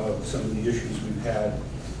light of some of the issues we've had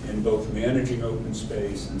in both managing open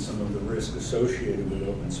space and some of the risk associated with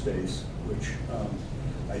open space, which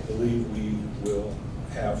I believe we will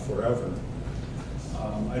have forever.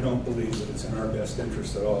 I don't believe that it's in our best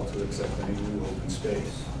interest at all to accept any new open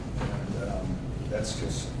space. And that's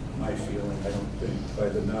just my feeling. I don't think, by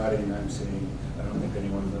the nodding I'm seeing, I don't think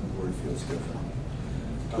anyone on the board feels different.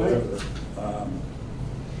 However,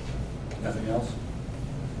 nothing else?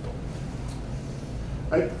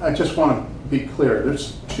 I just want to be clear.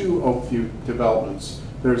 There's two Oakview developments.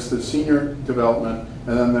 There's the senior development,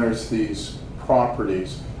 and then there's these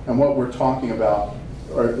properties. And what we're talking about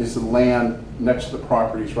is the land next to the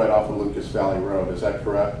properties right off of Lucas Valley Road. Is that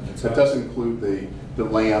correct? It does include the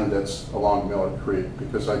land that's along Miller Creek,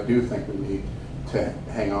 because I do think we need to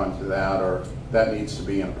hang on to that, or that needs to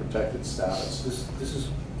be in a protected status. This is,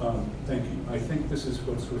 thank you. I think this is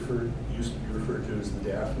what's used to be referred to as the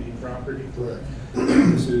Daphne property. Correct.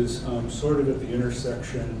 This is sort of at the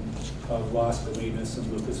intersection of Las Colinas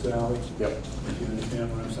and Lucas Valley. Yep. If you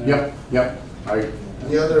understand what I'm saying? Yep.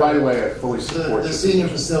 By the way, I fully support The you. senior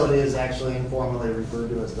facility is actually informally referred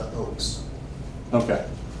to as the Oaks. Okay.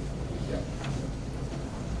 Yeah.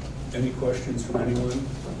 Any questions from anyone?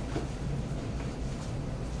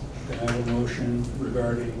 Can I have a motion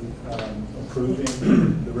regarding approving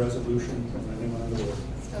the resolution from anyone on the board?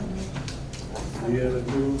 Leah, the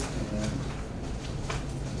move,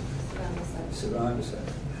 and Sivan, the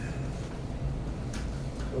second.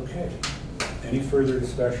 Okay. Any further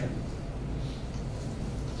discussion?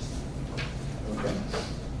 Okay.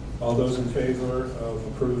 All those in favor of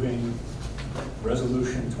approving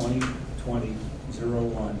resolution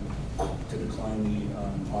 2020-01 to decline the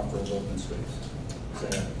offer of open space? Say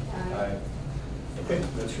aye. Aye. Okay,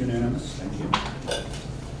 that's unanimous. Thank you.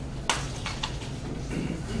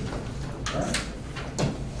 All right.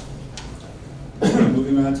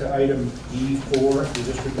 Moving on to item E4, the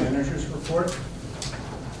district manager's report.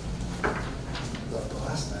 The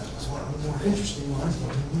last night was one of the more interesting ones,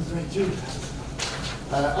 but we moved right through that.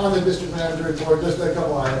 On the district manager report, just a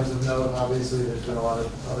couple items of note. Obviously, there's been a lot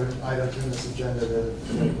of other items in this agenda that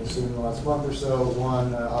have been consumed in the last month or so.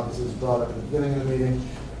 One, obviously, was brought up at the beginning of the meeting.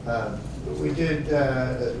 We did,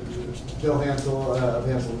 Bill Hansel of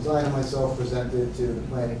Hansel Design and myself presented to the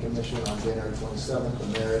Planning Commission on January 27th the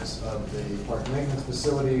merits of the Park Maintenance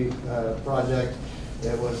Facility project.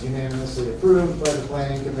 It was unanimously approved by the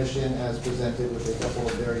Planning Commission as presented with a couple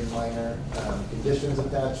of very minor conditions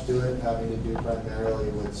attached to it, having to do primarily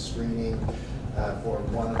with screening for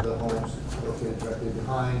one of the homes located directly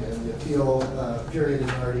behind, and the appeal period is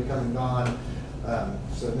already come and gone.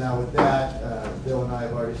 So now with that, Bill and I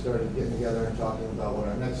have already started getting together and talking about what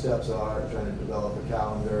our next steps are, trying to develop a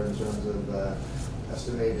calendar in terms of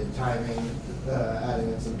estimated timing, adding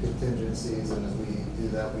in some contingencies, and as we do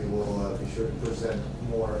that, we will be sure to present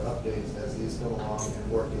more updates as these come along,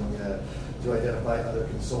 and working to identify other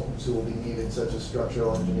consultants who will be needed, such as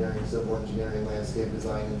structural engineering, civil engineering, landscape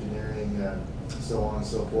design engineering, so on and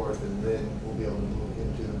so forth, and then we'll be able to move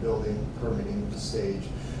into the building permitting stage,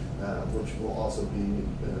 which will also be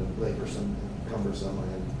laborsome and cumbersome, I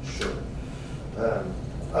am sure.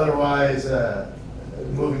 Otherwise,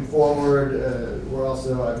 moving forward, we're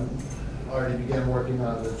also, I already began working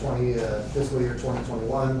on the fiscal year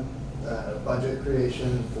 2021 budget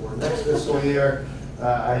creation for next fiscal year.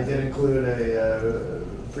 I did include a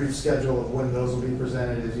brief schedule of when those will be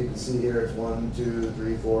presented. As you can see here, it's 1, 2,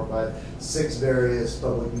 3, 4, 5, 6 various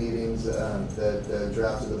public meetings that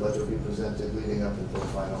drafts of the budget will be presented leading up until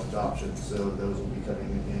final adoption. So those will be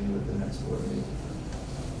coming in with the next board meeting.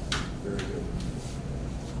 Very good.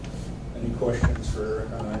 Any questions for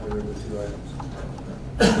either of the two items?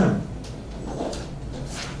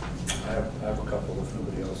 I have a couple if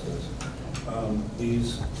nobody else does.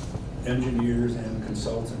 These engineers and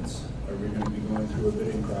consultants, are we going to be going through a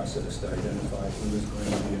bidding process to identify who is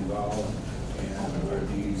going to be involved? And are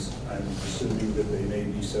these, I'm assuming that they may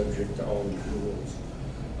be subject to all the rules,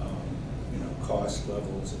 cost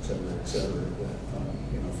levels, et cetera, that,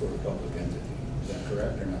 for a public entity. Is that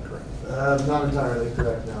correct or not correct? Not entirely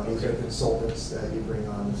correct now. These are consultants that you bring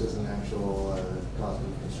on. This isn't actual cost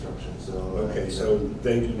of construction. So okay, so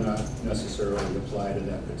they do not necessarily apply to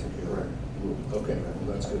that particular rule. Okay,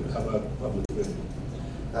 well that's good. How about public bidding?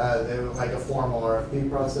 They would like a formal RFP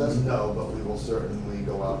process? No, but we will certainly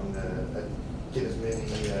go out and get as many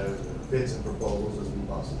bids and proposals as we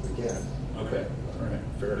possibly can. Okay, all right,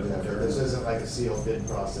 fair enough. Yeah, this isn't like a sealed bid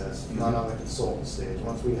process, not on the consultant stage.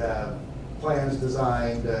 Once we have plans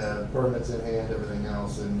designed, permits in hand, everything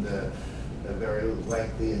else, and a very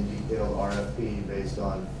lengthy and detailed RFP based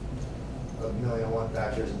on 1,000,001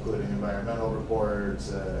 factors, including environmental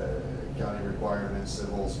reports, county requirements,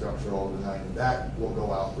 civil, structural design. That will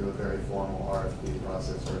go out through a very formal RFP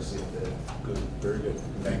process or a sealed bid. Good, very good.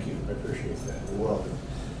 Thank you. I appreciate that. You're welcome.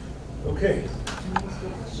 Okay. Can I ask you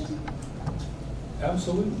a question?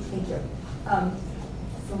 Absolutely. Thank you.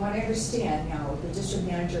 From what I understand now, the district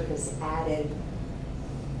manager has added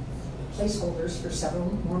placeholders for several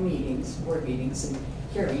more meetings, board meetings and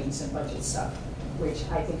hearings and budget stuff, which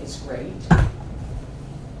I think is great.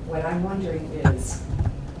 What I'm wondering is,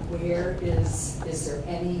 is there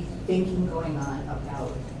any thinking going on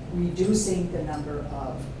about reducing the number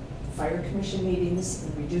of fire commission meetings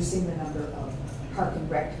and reducing the number of park and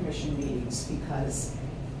rec commission meetings, because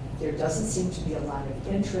there doesn't seem to be a lot of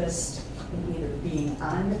interest in either being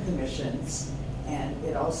on the commissions, and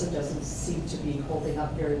it also doesn't seem to be holding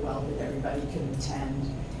up very well that everybody can attend,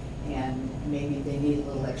 and maybe they need a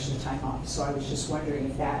little extra time off. So I was just wondering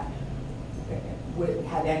if that would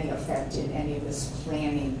have any effect in any of this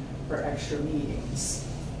planning for extra meetings.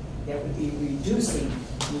 That would be reducing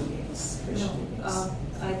meetings, commission meetings.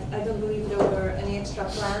 I don't believe there were any extra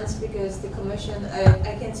plans because the commission,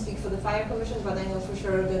 I can't speak for the fire commission, but I know for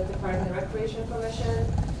sure that the Park and Recreation Commission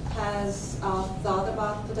has thought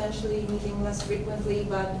about potentially meeting less frequently,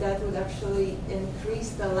 but that would actually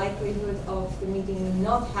increase the likelihood of the meeting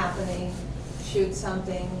not happening should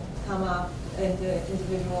something come up in the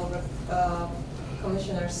individual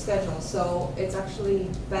commissioner's schedule. So it's actually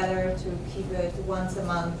better to keep it once a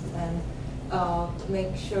month and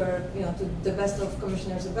make sure, to the best of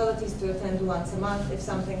commissioners' abilities to attend once a month. If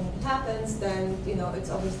something happens, then, it's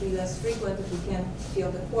obviously less frequent if we can't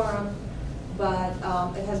fill the quorum. But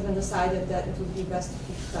it has been decided that it would be best to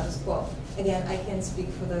keep status quo. Again, I can't speak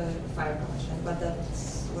for the fire commission, but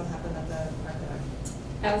that's what happened at the Park and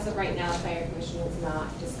Rec. As of right now, the fire commission has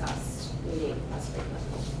not discussed meeting less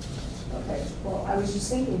frequently. Okay, well, I was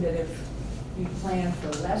just thinking that if you plan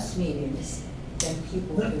for less meetings, then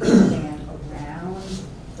people could plan around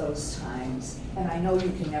those times. And I know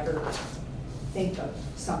you can never think of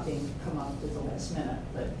something come up at the last minute,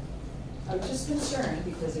 but I was just concerned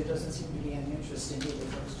because there doesn't seem to be any interest in either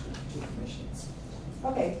of those two commissions.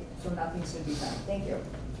 Okay, so nothing's going to be done. Thank you.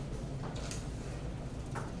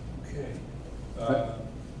 Okay.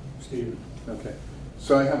 Steve. Okay.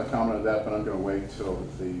 So I have a comment on that, but I'm going to wait till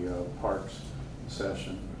the parks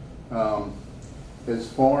session. As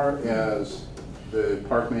far as the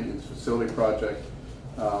park maintenance facility project,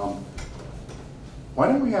 why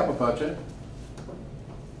don't we have a budget?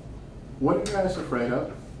 What are you guys afraid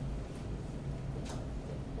of?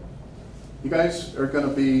 You guys are going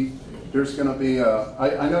to be, there's going to be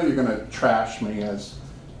I know you're going to trash me as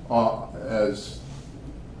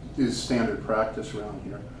is standard practice around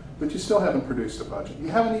here, but you still haven't produced a budget. You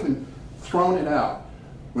haven't even thrown it out.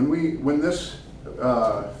 When this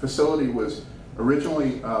facility was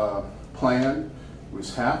originally planned, it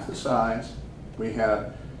was half the size. We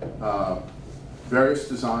had various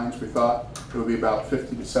designs. We thought it would be about $50,000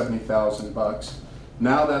 to $70,000.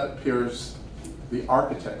 Now that appears the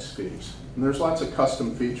architect's fees. And there's lots of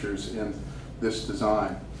custom features in this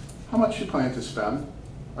design. How much you plan to spend?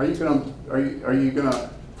 Are you gonna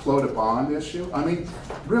float a bond issue? I mean,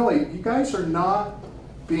 really, you guys are not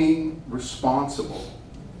being responsible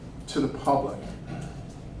to the public.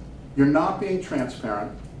 You're not being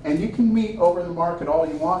transparent, and you can meet over the market all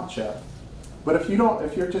you want, Jeff. But if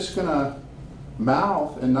you're just gonna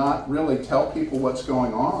mouth and not really tell people what's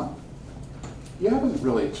going on, you haven't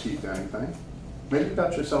really achieved anything. Maybe you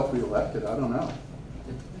got yourself reelected, I don't know.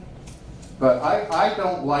 But I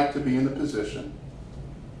don't like to be in the position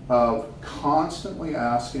of constantly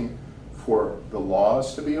asking for the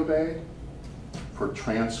laws to be obeyed, for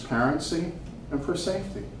transparency, and for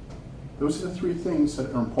safety. Those are the three things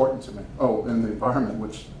that are important to me. Oh, and the environment,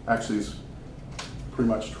 which actually is pretty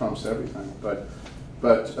much trumps everything. But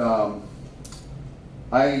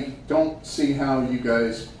I don't see how you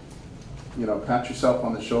guys, pat yourself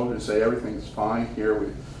on the shoulder and say everything's fine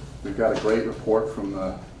here. We've got a great report from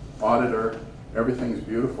the auditor. Everything's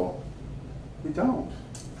beautiful. We don't.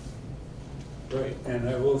 Right, and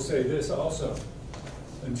I will say this also.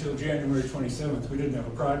 Until January 27th, we didn't have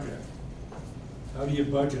a project. How do you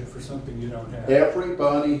budget for something you don't have?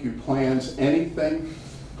 Everybody who plans anything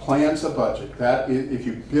plans a budget. If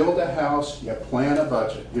you build a house, you plan a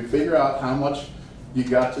budget. You figure out how much you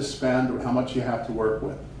got to spend or how much you have to work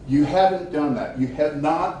with. You haven't done that. You have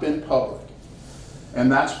not been public. And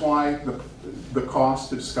that's why the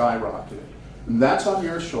cost has skyrocketed. And that's on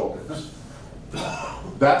your shoulders.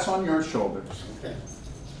 That's on your shoulders. Okay.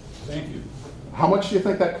 Thank you. How much do you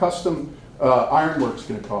think that custom ironwork's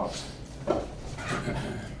going to cost? Yeah,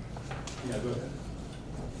 go ahead.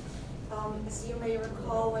 As you may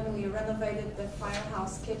recall, when we renovated the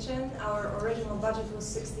firehouse kitchen, our original budget was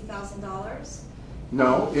 $60,000.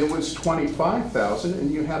 No, it was $25,000,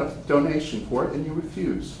 and you had a donation for it, and you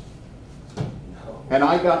refused. And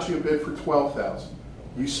I got you a bid for $12,000.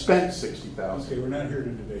 You spent $60,000. Okay, we're not here to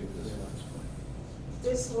debate this.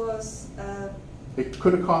 This was It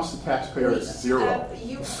could have cost the taxpayers zero.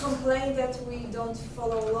 You complained that we don't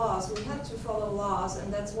follow laws. We had to follow laws,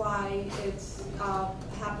 and that's why it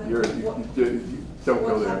happened. Don't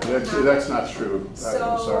go there. That's not true. I'm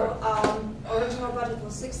sorry. Original budget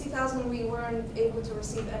was $60,000. We weren't able to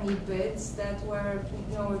receive any bids that were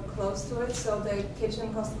nowhere close to it, so the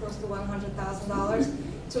kitchen cost close to $100,000.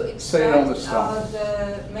 To expect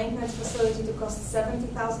the maintenance facility to cost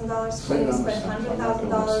 $70,000 when we spent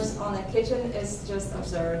 $100,000 on a kitchen is just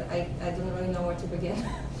absurd. I don't really know where to begin.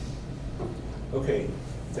 Okay,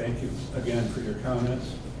 thank you again for your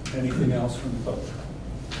comments. Anything else from the public?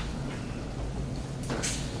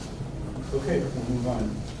 Okay, we'll move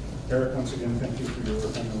on. Eric, once again, thank you for your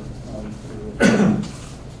work on the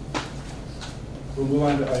We'll move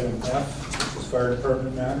on to item F, which is fire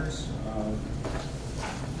department matters.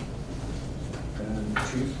 And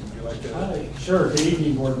Chief, would you like to? Hi, sure. Good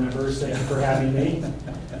evening, board members. Thank you for having me.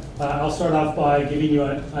 I'll start off by giving you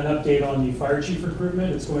an update on the fire chief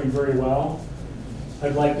recruitment. It's going very well.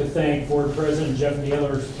 I'd like to thank Board President Jeff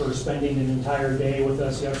Naylor for spending an entire day with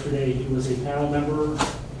us yesterday. He was a panel member.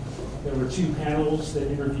 There were 2 panels that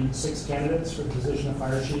interviewed 6 candidates for the position of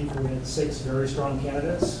fire chief. We had 6 very strong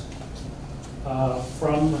candidates.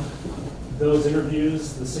 From those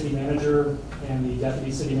interviews, the city manager and the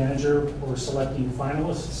deputy city manager were selecting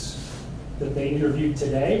finalists that they interviewed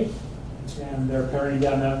today, and they're paring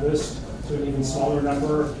down that list to an even smaller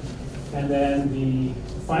number. And then the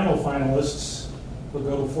final finalists will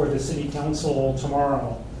go before the city council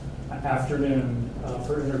tomorrow afternoon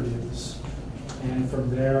for interviews. And from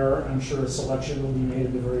there, I'm sure a selection will be made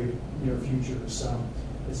in the very near future. So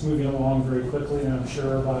it's moving along very quickly, and I'm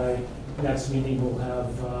sure by next meeting we'll have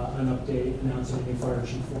an update announcing a new fire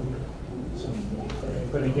chief for you. So,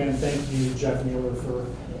 but again, thank you, Jeff Naylor, for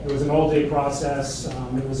it was an all-day process.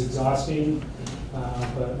 It was exhausting,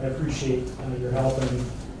 but I appreciate your help. And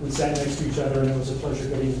we sat next to each other, and it was a pleasure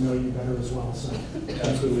getting to know you better as well. So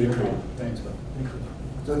absolutely agree. Thanks, Bill. Thank you.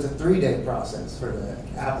 So it's a 3-day process for the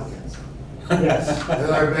applicants. Yes.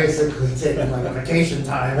 They're basically taking like vacation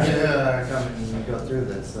time to come and go through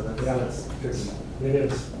this. So that's tricky. It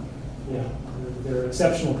is. Yeah, they're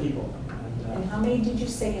exceptional people. And how many did you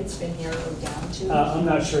say it's been narrowed down to? I'm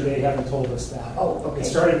not sure. They haven't told us that. Oh, okay. It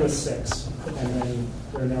started with 6, and then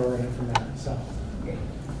they're narrowing it from there. So, okay.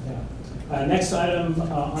 yeah. Next item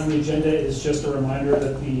on the agenda is just a reminder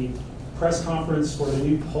that the press conference for the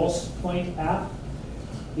new Pulse Point app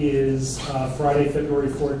is Friday, February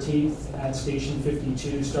 14th at Station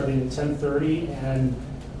 52, starting at 10:30, and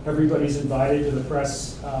everybody's invited to the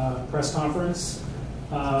press conference.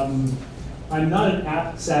 I'm not an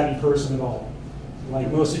app-savvy person at all.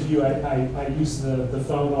 Like most of you, I use the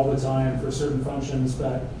phone all the time for certain functions,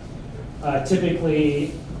 but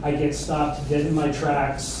typically I get stopped dead in my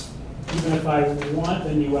tracks, even if I want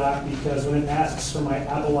a new app, because when it asks for my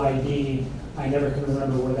Apple ID, I never can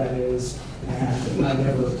remember where that is, and I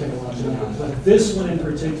never can launch an app. But this one in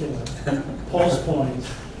particular, Pulse Point,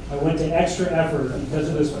 I went to extra effort because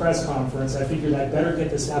of this press conference. I figured I'd better get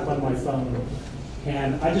this app on my phone.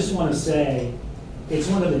 And I just want to say, it's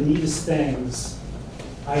one of the neatest things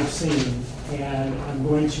I've seen, and I'm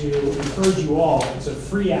going to encourage you all. It's a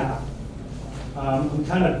free app. I'm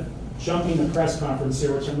kind of jumping the press conference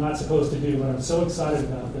here, which I'm not supposed to do, but I'm so excited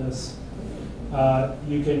about this.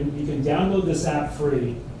 You can download this app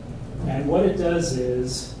free, and what it does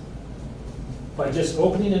is, by just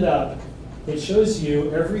opening it up, it shows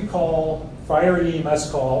you every call, fire EMS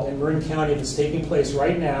call in Marin County that's taking place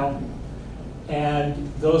right now,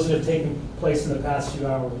 and those that have taken place in the past few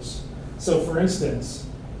hours. So for instance,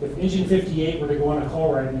 if Engine 58 were to go on a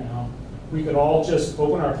call right now, we could all just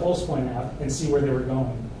open our Pulse Point app and see where they were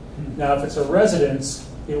going. Now, if it's a residence,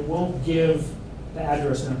 it won't give the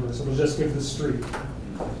address numbers, it'll just give the street.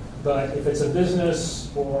 But if it's a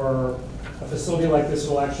business or a facility like this,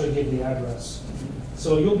 it'll actually give the address.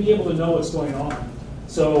 So you'll be able to know what's going on.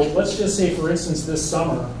 So let's just say, for instance, this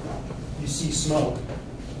summer, you see smoke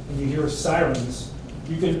and you hear sirens.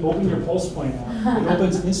 You can open your Pulse Point app. It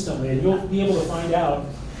opens instantly, and you'll be able to find out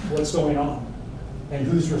what's going on and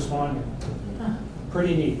who's responding.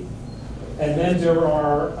 Pretty neat. And then there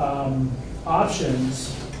are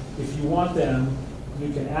options. If you want them,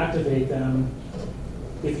 you can activate them.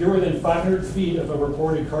 If you're within 500 feet of a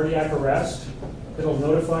reported cardiac arrest, it'll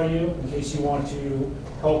notify you in case you want to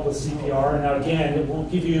help with CPR. Now again, it won't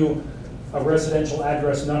give you a residential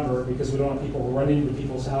address number because we don't want people running into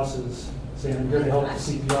people's houses saying, I'm here to help with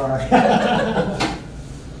CPR.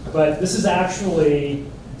 But this is actually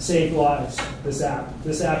saved lives, this app.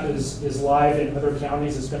 This app is live in other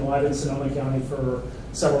counties. It's been live in Sonoma County for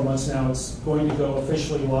several months now. It's going to go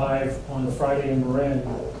officially live on Friday in Marin.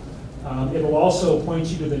 It will also point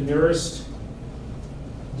you to the nearest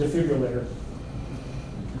defibrillator.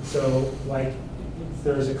 So, like, if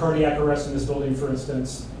there's a cardiac arrest in this building, for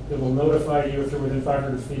instance, it will notify you if you're within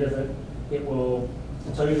 500 feet of it. It will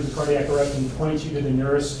tell you there's a cardiac arrest and point you to the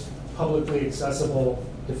nearest publicly accessible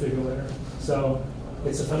defibrillator. So,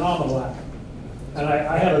 it's a phenomenal app. And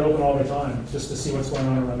I have it open all the time just to see what's going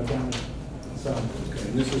on around the county. So. Okay,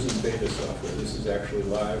 and this isn't beta software. This is actually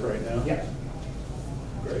live right now? Yeah.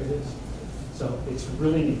 Great. It is. So it's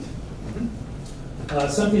really neat.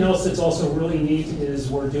 Something else that's also really neat is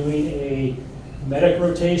we're doing a medic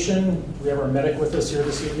rotation. We have our medic with us here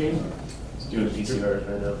this evening. He's doing PCR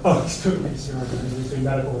right now. Oh, he's doing PCR. He's doing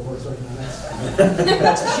medical reports right now.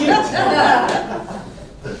 That's cute.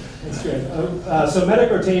 That's good. So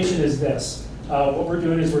medic rotation is this. What we're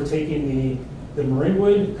doing is we're taking the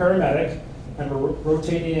Marinwood paramedic and we're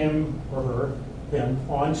rotating him or him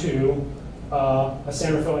onto a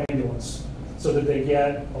San Rafael ambulance so that they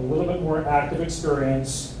get a little bit more active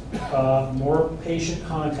experience, more patient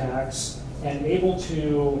contacts, and able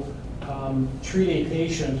to treat a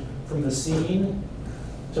patient from the scene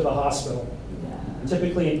to the hospital. Yeah.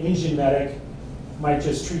 Typically an engine medic might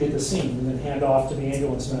just treat at the scene and then hand off to the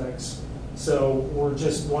ambulance medics. So we're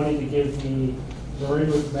just wanting to give the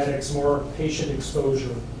Marinwood medics more patient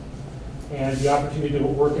exposure and the opportunity to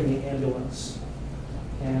work in the ambulance.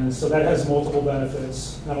 And so that has multiple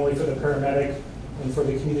benefits, not only for the paramedic and for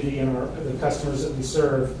the community and the customers that we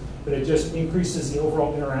serve, but it just increases the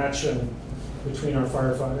overall interaction between our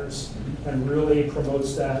firefighters and really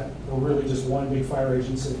promotes that we're really just one big fire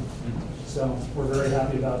agency. So we're very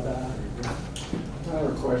happy about that. I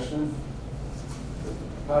have a question.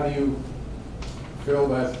 How do you fill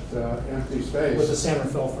that empty space? With a San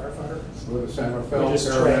Rafael firefighter. With a San Rafael They just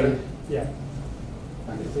paramedic? trade. Yeah.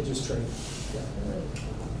 They just trade. Yeah.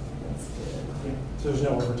 Yeah. So there's no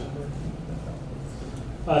overtime.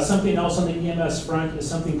 Something else on the EMS front is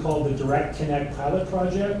something called the Direct Connect Pilot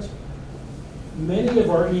Project. Many of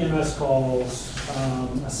our EMS calls,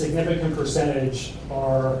 a significant percentage,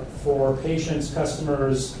 are for patients,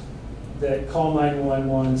 customers that call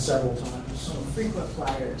 911 several times. So frequent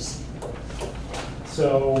flyers.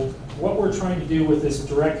 So what we're trying to do with this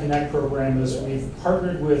Direct Connect program is we've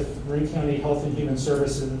partnered with Marin County Health and Human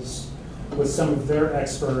Services with some of their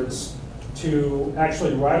experts to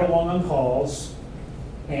actually ride along on calls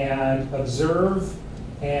and observe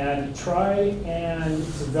and try and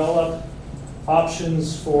develop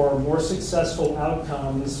options for more successful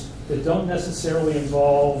outcomes that don't necessarily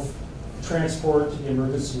involve transport to the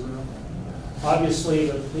emergency room.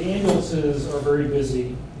 Obviously, the ambulances are very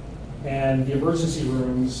busy, and the emergency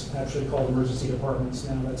rooms, actually called emergency departments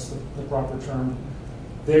now, that's the proper term,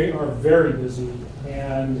 they are very busy.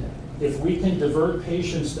 And if we can divert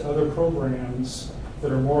patients to other programs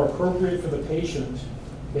that are more appropriate for the patient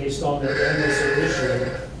based on their illness or issue,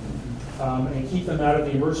 and keep them out of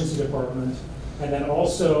the emergency department, and then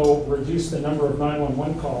also reduce the number of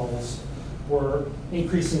 911 calls, we're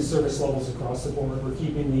increasing service levels across the board. We're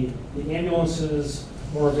keeping the ambulances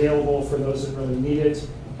more available for those that really need it,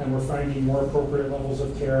 and we're finding more appropriate levels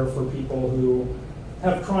of care for people who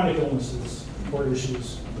have chronic illnesses or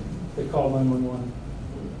issues that call 911.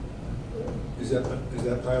 Is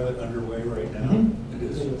that pilot underway right now? Mm-hmm.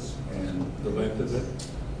 It is. It is. And the length of it?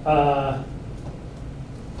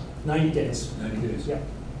 90 days. 90 days. Yeah.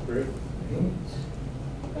 Great.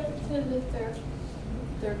 To the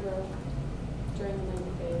third row during the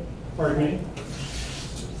 90 day. Pardon me?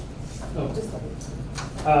 Oh. Just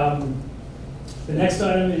The next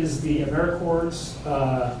item is the AmeriCorps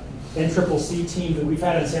NCCC team that we've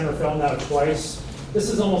had in San Rafael now twice. This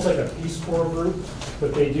is almost like a Peace Corps group,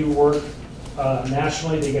 but they do work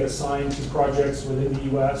nationally. They get assigned to projects within the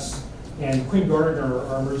U.S. And Quinn Gardner,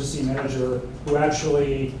 our emergency manager, who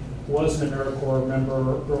actually was an AmeriCorps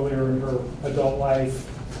member earlier in her adult life,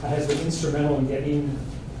 has been instrumental in getting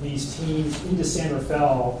these teams into San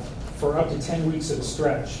Rafael for up to 10 weeks at a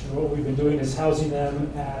stretch. And what we've been doing is housing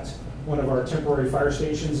them at one of our temporary fire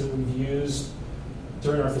stations that we've used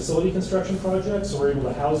during our facility construction projects. So we're able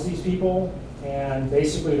to house these people, and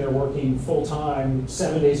basically they're working full-time,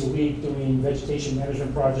 7 days a week, doing vegetation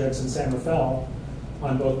management projects in San Rafael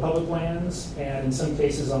on both public lands and in some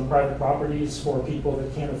cases on private properties for people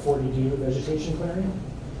that can't afford to do vegetation clearing.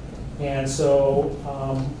 And so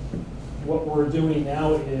what we're doing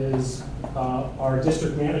now is our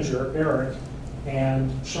district manager, Eric,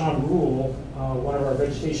 and Sean Rule, one of our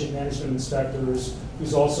vegetation management inspectors,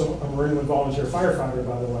 who's also a Marinwood volunteer firefighter,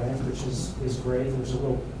 by the way, which is great. There's a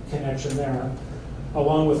real connection there.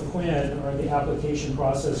 Along with Quinn, are in the application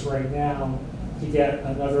process right now to get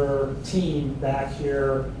another team back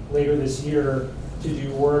here later this year to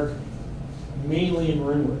do work mainly in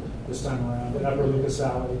Marinwood this time around, in Upper Lucas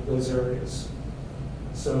Valley, those areas.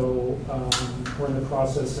 So we're in the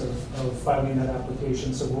process of filing that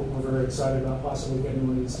application, so we're very excited about possibly getting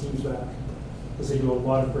one of these teams back, because they do a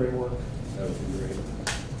lot of great work. That would be great.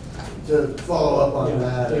 To follow up on Yeah,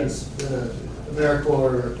 that, please. the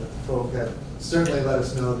AmeriCorps folk have certainly let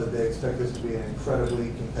us know that they expect this to be an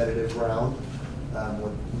incredibly competitive round,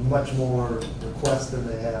 with much more requests than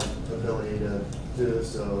they have the ability to do.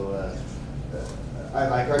 So I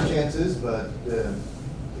like our chances, but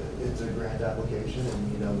it's a grant application,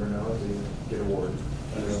 and you never know if you get awarded.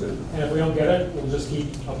 Understood. And if we don't get it, we'll just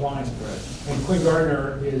keep applying. Right. And Quinn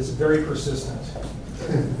Gardner is very persistent,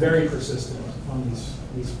 very persistent on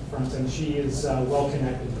these fronts, and she is well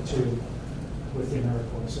connected too with the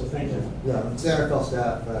AmeriCorps. So thank you. Yeah, San Rafael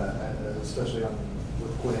staff, especially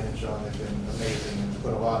with Quinn and Sean, have been amazing and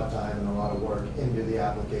put a lot of time and a lot of work into the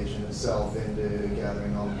application itself, into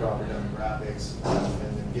gathering all the proper demographics,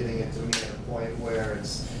 and then getting it to me at a point where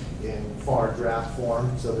it's in far draft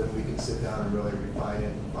form, so that we can sit down and really refine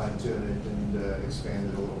it and fine tune it and expand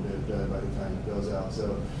it a little bit by the time it goes out.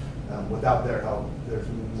 So without their help, there's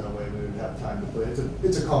no way we would have time to put it.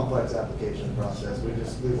 It's a complex application process. We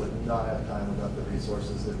would not have time without the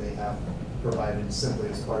resources that they have provided simply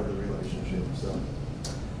as part of the relationship. So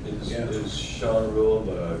Is Sean Rule,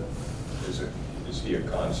 is he a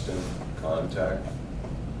constant contact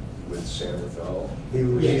with San Rafael? he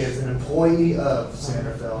is an employee of San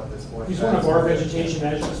Rafael at this point. He's one of our vegetation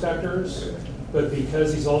management inspectors, but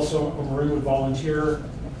because he's also a Marinwood volunteer,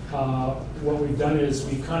 what we've done is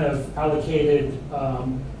we've kind of allocated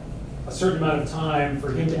a certain amount of time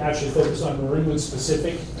for him to actually focus on Marinwood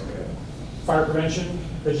specific fire prevention,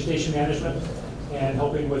 vegetation management, and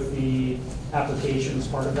helping with the application as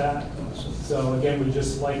part of that. So again, we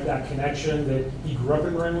just like that connection that he grew up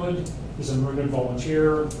in Marinwood. He's a Marinwood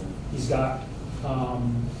volunteer. He's got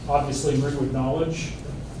obviously Marinwood knowledge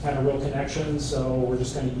and a real connection. So we're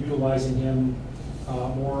just kind of utilizing him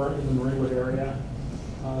more in the Marinwood area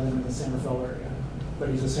than in the San Rafael area. But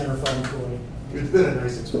he's a San Rafael employee. It's been a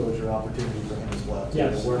nice exposure opportunity for him as well.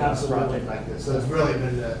 Yes, to work on a absolutely. project like this. So it's really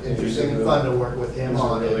been interesting and fun to work with him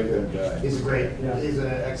on it. He's a really good guy. He's a great, Yeah. he's an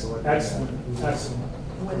excellent. Excellent, excellent.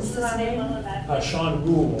 What's his name? Sean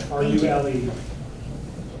Rule, R-U-L-E.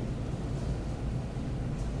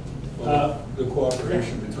 the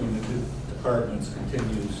cooperation between the two departments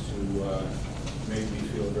continues to make me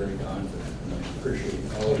feel very confident. And I appreciate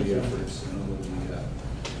all of the efforts and all of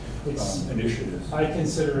the initiatives. I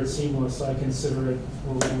consider it seamless. I consider it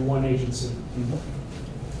we're one agency.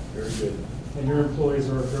 Very good. And your employees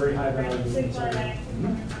are very high value.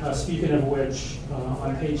 Speaking of which,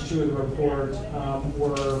 on page 2 of the report,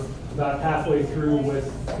 we're about halfway through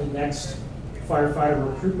with the next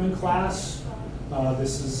firefighter recruitment class.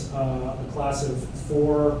 This is a class of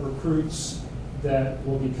 4 recruits that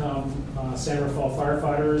will become San Rafael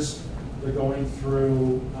firefighters. They're going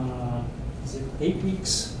through, is it 8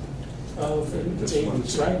 weeks of, it's 8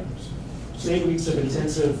 weeks, right? It's 8 weeks of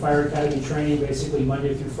intensive fire academy training, basically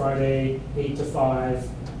Monday through Friday, 8 to 5.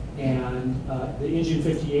 And the Engine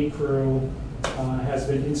 58 crew has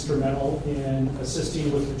been instrumental in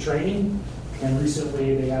assisting with the training. And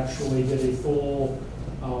recently they actually did a full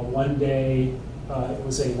 1-day, it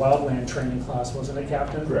was a wildland training class, wasn't it,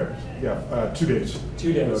 Captain? Correct, yeah, 2 days.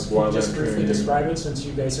 2 days. Can you just briefly describe it since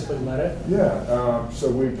you basically led it? Yeah, so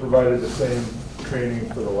we provided the same training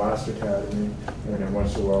for the last academy, and then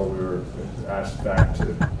once in a while we were asked back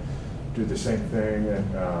to do the same thing,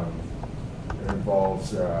 and it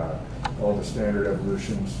involves all the standard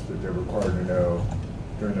evolutions that they're required to know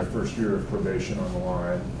during their first year of probation on the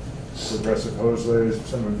line. Progressive hose lays,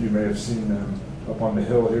 some of you may have seen them up on the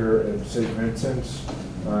hill here at St. Vincent's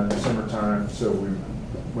in the summertime, so we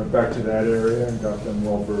went back to that area and got them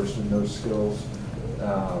well versed in those skills.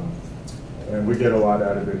 And we get a lot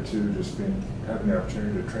out of it too, just having the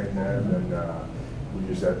opportunity to train them, and we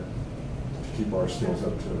use that to keep our skills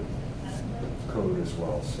up to code as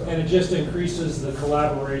well. So. And it just increases the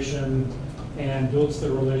collaboration and builds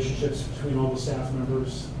the relationships between all the staff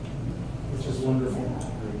members, which is wonderful.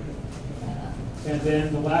 And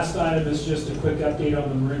then the last item is just a quick update on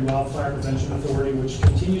the Marine Wildfire Prevention Authority, which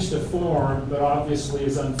continues to form, but obviously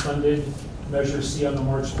is unfunded. Measure C on the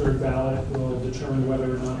March 3rd ballot will determine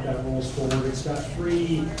whether or not that rolls forward. It's got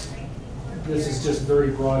 3, this is just very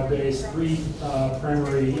broad-based, 3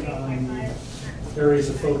 primary areas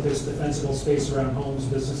of focus: defensible space around homes,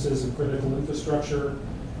 businesses, and critical infrastructure,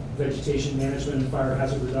 vegetation management and fire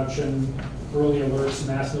hazard reduction, early alerts,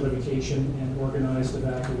 mass notification, and organized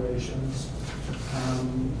evacuations.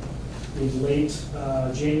 In late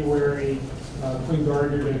January, Quinn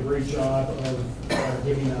Gardner did a great job of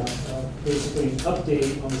giving basically an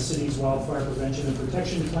update on the city's wildfire prevention and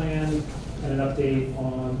protection plan, and an update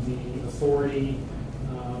on the authority.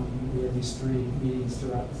 We had these 3 meetings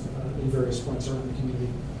throughout in various points around the community,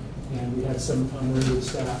 and we had some Marinwood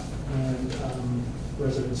staff and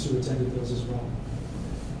residents who attended those as well.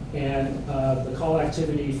 And the call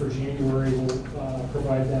activity for January will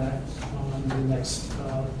provide that on the next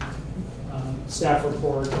staff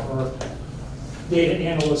report. Or data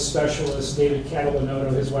analyst specialist David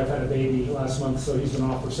Catalanoto, his wife had a baby last month, so he's been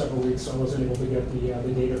off for several weeks, so I wasn't able to get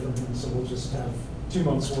the data from him, so we'll just have 2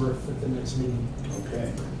 months worth at the next meeting.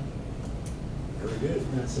 Okay. Very good.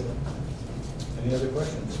 And that's it. Any other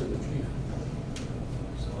questions for the chief?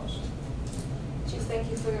 Chief, thank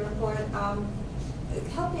you for your report.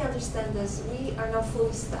 Help me understand this. We are now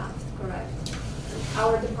fully staffed, correct?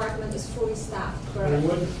 Our department is fully staffed, correct?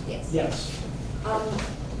 Marinwood? Yes. Yes.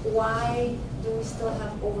 Why do we still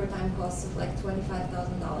have overtime costs of like $25,000 a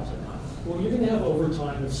month? Well, you're going to have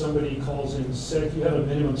overtime if somebody calls in sick. You have a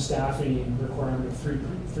minimum staffing requirement of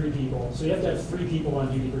three people. So you have to have 3 people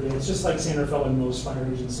on duty per day. It's just like San Rafael and most fire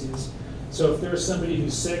agencies. So if there's somebody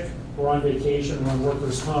who's sick or on vacation or on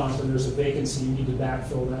workers' comp and there's a vacancy, you need to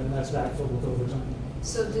backfill that, and that's backfilled with overtime.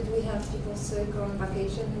 So did we have people sick or on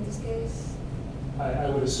vacation in this case? I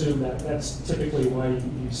would assume that that's typically why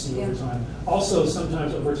you see overtime. Also,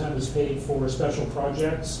 sometimes overtime is paid for special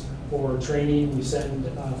projects or training. We send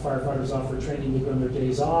firefighters off for training. They go on their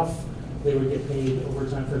days off. They would get paid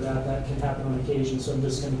overtime for that. That can happen on occasion. So I'm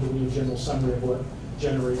just going to give you a general summary of what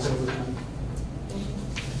generates overtime.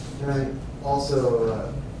 And I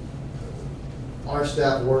also, our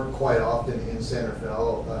staff work quite often in San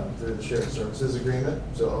Rafael through the shared services agreement,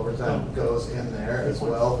 so overtime goes in there as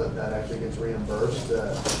well, but that actually gets reimbursed.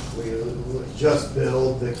 We just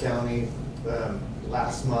billed the county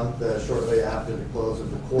last month, shortly after the close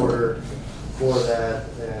of the quarter for that,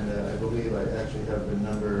 and I believe I actually have the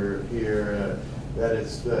number here, that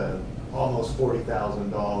it's almost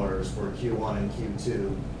 $40,000 for Q1 and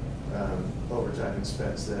Q2. Overtime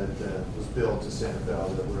expense that was billed to San Rafael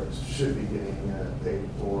that we should be getting paid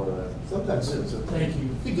for sometime soon. So thank you.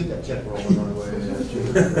 You get that check rolling on the way.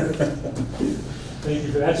 Thank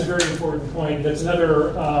you for that. That's a very important point. That's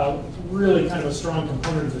another really kind of a strong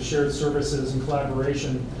component of the shared services and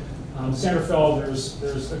collaboration. Santa Fe,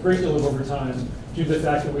 there's a great deal of overtime due to the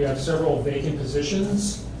fact that we have several vacant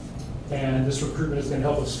positions, and this recruitment is going to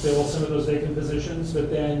help us fill some of those vacant positions. But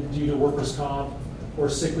then, due to workers' comp or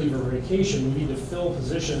sick leave or vacation, we need to fill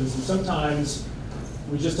positions, and sometimes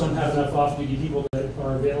we just don't have enough off-duty people that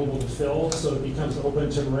are available to fill, so it becomes open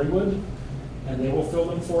to Marinwood, and they will fill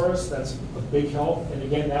them for us. That's a big help. And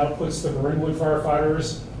again, that puts the Marinwood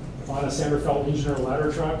firefighters on a San Rafael engine or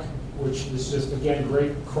ladder truck, which is just, again,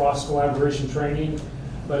 great cross-collaboration training.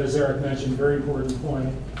 But as Eric mentioned, very important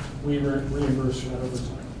point, we reimburse for that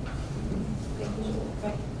overtime.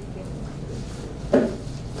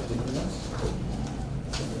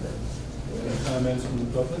 Any comments from the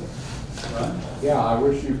public? Ron? Yeah, I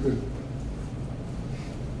wish you could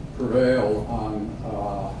prevail on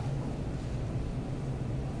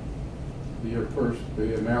the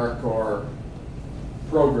AmeriCorps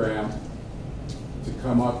program to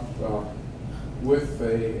come up with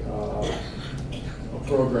a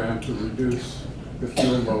program to reduce the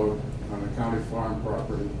fuel load on the county farm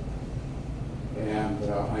property. And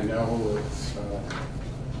I know it's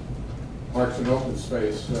Parks and Open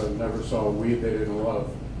Space never saw a weed they didn't love,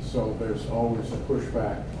 so there's always a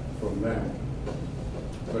pushback from them.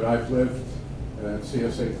 But I've lived at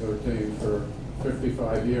CSA 13 for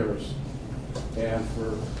 55 years, and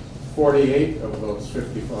for 48 of those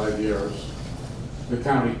 55 years, the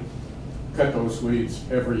county cut those weeds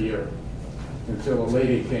every year until a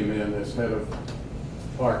lady came in as head of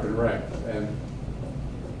Park and Rec and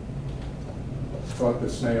thought the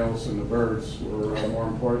snails and the birds were more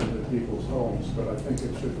important than people's homes. But I think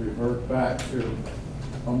it should revert back to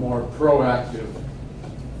a more proactive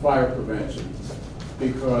fire prevention,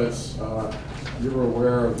 because you're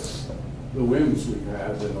aware of the winds we've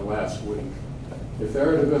had in the last week. If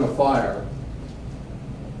there had been a fire,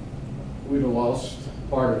 we'd have lost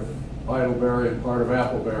part of Idleberry and part of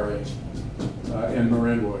Appleberry in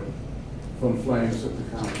Marinwood from flames at the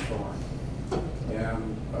county farm.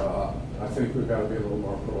 And I think we've got to be a little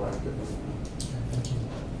more proactive than that.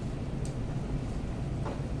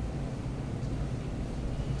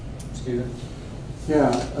 Stephen?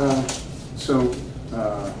 Yeah,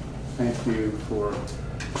 thank you for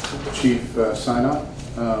Chief Sinop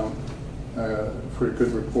for a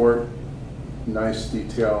good report. Nice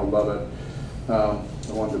detail, love it.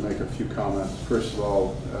 I wanted to make a few comments. First of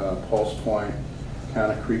all, Pulse Point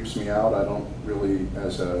kind of creeps me out. I don't really,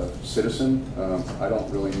 as a citizen, I don't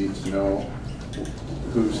really need to know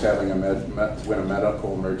who's having when a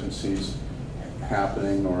medical emergency's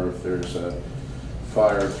happening, or if there's a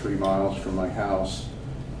fire 3 miles from my house.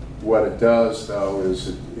 What it does, though,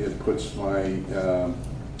 is it puts my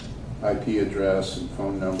IP address and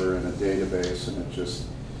phone number in a database, and it just,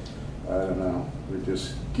 I don't know, we're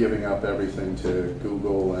just giving up everything to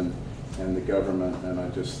Google and the government, and I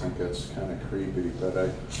just think it's kind of creepy. But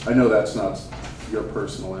I know that's not your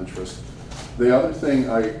personal interest. The other thing,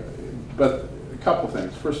 but a couple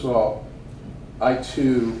things. First of all, I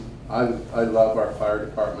love our fire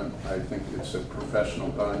department. I think it's a professional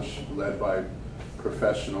bunch led by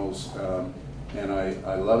professionals, and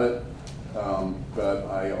I love it. But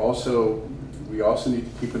we also need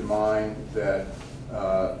to keep in mind that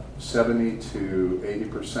 70 to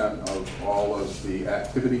 80% of all of the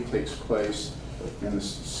activity takes place in the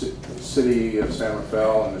city of San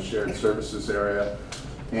Rafael and the shared services area,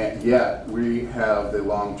 and yet we have the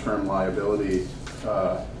long-term liability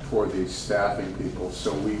for the staffing people.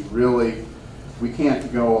 So we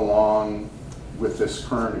can't go along with this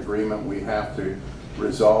current agreement. We have to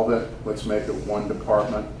resolve it. Let's make it one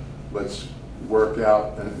department. Let's work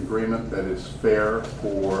out an agreement that is fair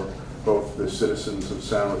for both the citizens of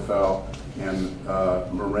San Rafael and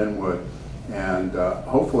Marinwood, and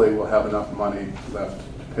hopefully we'll have enough money left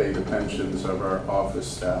to pay the pensions of our office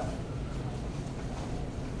staff.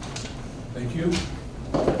 Thank you.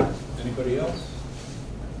 Anybody else?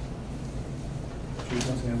 Chief,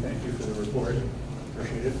 once again, thank you for the report.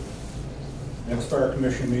 Appreciate it. Next Fire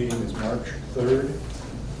Commission meeting is March 3rd.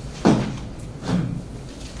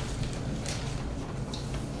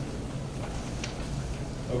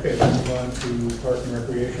 Okay, we'll move on to Park and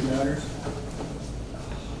Recreation matters.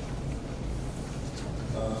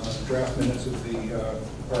 Draft minutes of the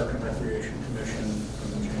Park and Recreation Commission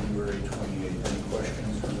from January 28th. Any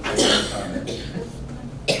questions from the board or comments?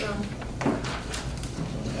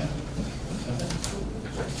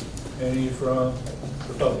 Any from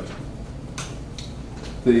the public?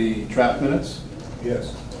 The draft minutes?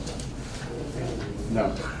 Yes.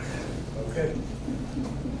 No. Okay.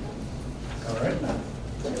 All right.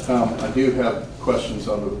 I do have questions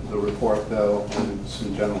on the report, though, and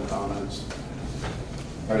some general comments.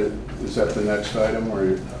 Is that the next item, or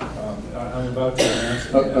you? I'm about to announce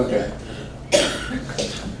it. Okay.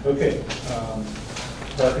 Okay,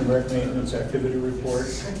 Park and Rec Maintenance Activity Report.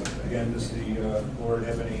 Again, does the board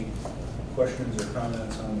have any questions or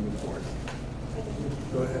comments on the report?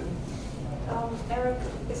 Go ahead. Eric,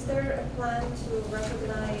 is there a plan to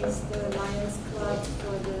recognize the Lions Club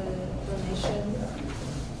for the donation,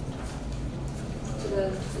 to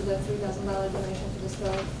the $3,000 donation to the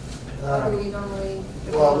stove? How do we normally?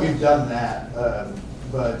 Well, we've done that,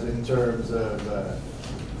 but in terms of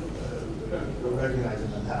recognizing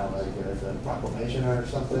them how, like a proclamation or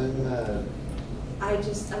something? I'm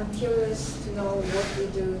curious to know what we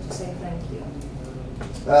do to say thank you.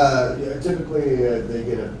 Yeah, typically, they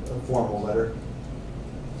get a formal letter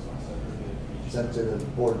sent to the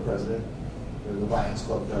board president, or the Lions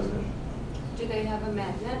Club president. Do they have a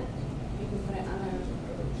magnet? You can put it on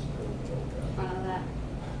the front of that.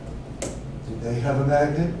 Do they have a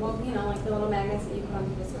magnet? Well, you know, like the little magnets that you put on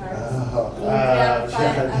people's cars. Oh, You have a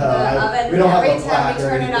front of the oven we don't have every a time plaque we or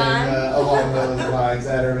turn anything it on. along those lines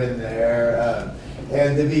that are in there.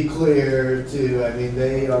 And to be clear, too, I mean,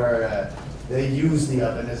 they use the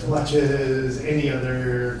oven as much as any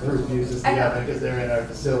other group uses the oven because they're in our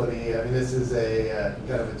facility. I mean, this is a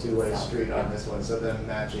kind of a two-way street on this one, so them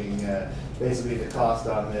matching basically the cost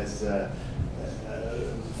on this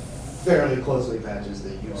fairly closely matches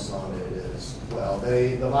the use on it as well.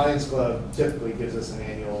 The Lions Club typically gives us an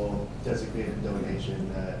annual designated donation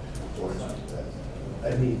towards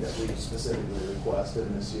a need that we specifically requested,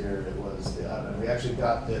 and this year it was the oven. We actually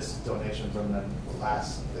got this donation from them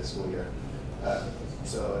last fiscal year.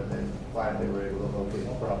 And then finally we were able to locate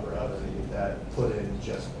the proper oven and get that put in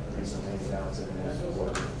just recently. Now it's in there.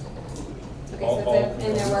 Okay, so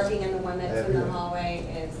and they're working, and the one that's in the hallway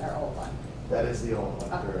is our old one. That is the old one,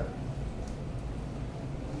 correct.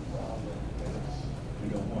 We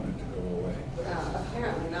don't want it to go away.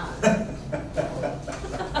 Apparently not.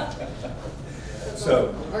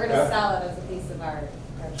 So we're going to sell it as a piece of art,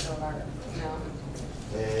 show of art. No.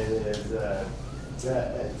 It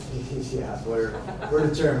is, yeah, we're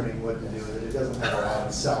determining what to do with it. It doesn't have a lot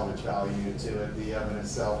of salvage value to it. The oven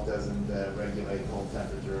itself doesn't regulate home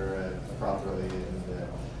temperature properly, and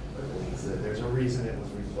there's a reason it was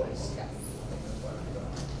replaced.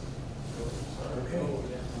 Okay.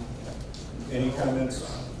 Any comments?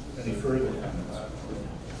 Any further comments?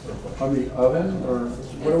 On the oven, or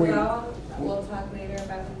what are we? Well, we'll talk later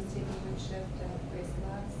about who's taking which shift and race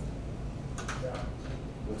glass.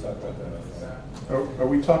 We'll talk about that. Are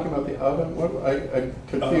we talking about the oven? What? I'm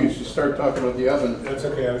confused. You start talking about the oven. That's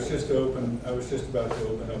okay. I was just about to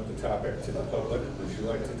open up the topic to the public. Would you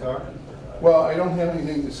like to talk? Well, I don't have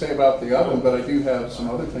anything to say about the oven, but I do have some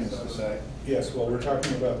other things to say. Yes. Well, we're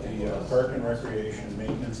talking about the Park and Recreation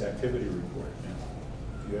Maintenance Activity Report.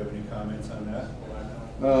 Do you have any comments on that?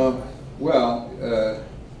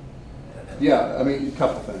 Yeah. I mean, a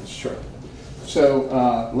couple things. Sure. So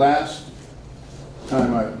last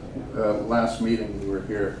meeting we were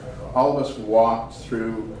here, all of us walked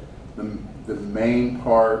through the main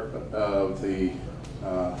part of the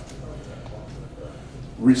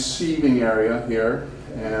receiving area here,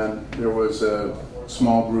 and there was a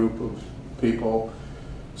small group of people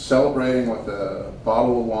celebrating with a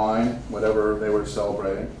bottle of wine, whatever they were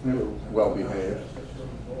celebrating. They were well behaved.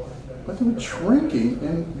 But they were drinking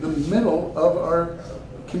in the middle of our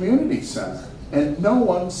community center, and no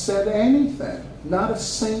one said anything. Not a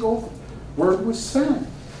single word was said.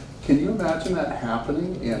 Can you imagine that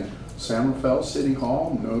happening in San Rafael City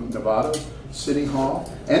Hall, Nevada City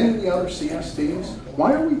Hall, any of the other CSDs?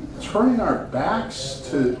 Why are we turning our backs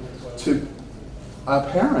to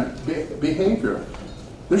apparent behavior?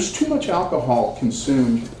 There's too much alcohol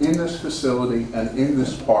consumed in this facility and in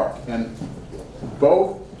this park, and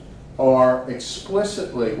both are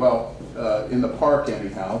explicitly, well, in the park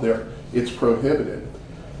anyhow, it's prohibited.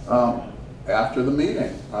 After the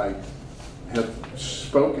meeting, I have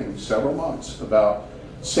spoken several months about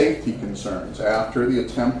safety concerns after the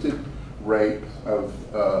attempted rape of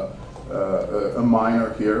a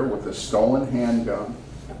minor here with a stolen handgun.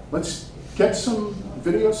 Let's get some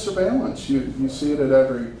video surveillance. You see it at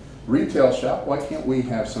every retail shop. Why can't we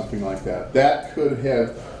have something like that? That could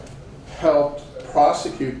have helped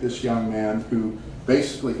prosecute this young man who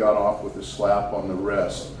basically got off with a slap on the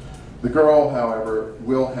wrist. The girl, however,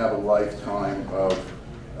 will have a lifetime of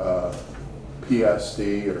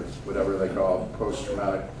PSD or whatever they call it,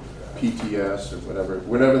 post-traumatic PTS or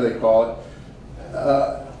whatever they call it.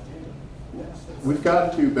 We've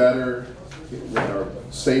got to do better with our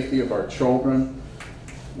safety of our children.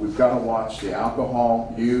 We've got to watch the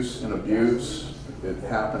alcohol use and abuse It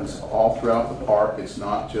happens all throughout the park. It's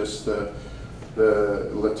not just the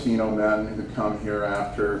Latino men who come here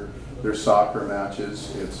after their soccer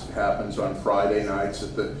matches. It happens on Friday nights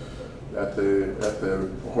at the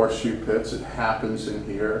horseshoe pits. It happens in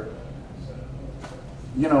here.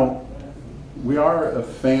 You know, we are a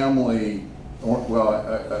family,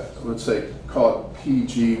 let's say, call it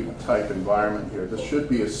PG type environment here. This should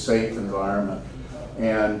be a safe environment.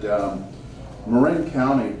 And Marin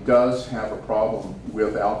County does have a problem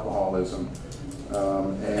with alcoholism.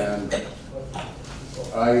 And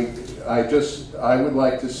I would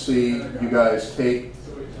like to see you guys take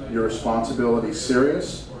your responsibility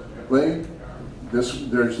seriously.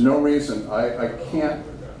 There's no reason, I can't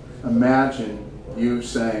imagine you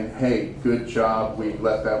saying, hey, good job, we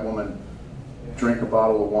let that woman drink a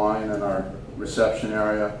bottle of wine in our reception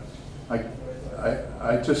area. I'd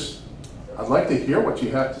like to hear what you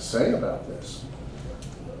have to say about this,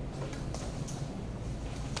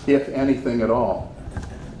 if anything at all.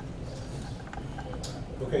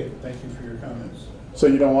 Okay, thank you for your comments. So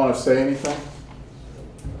you don't want to say anything?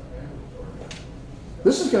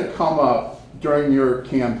 This is going to come up during your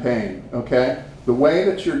campaign, okay? The way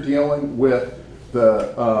that you're dealing with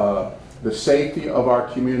the safety of our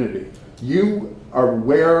community. You are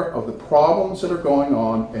aware of the problems that are going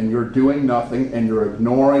on, and you're doing nothing, and you're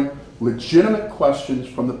ignoring legitimate questions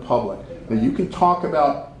from the public. Now you can talk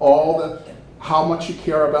about how much you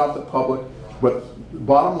care about the public, but the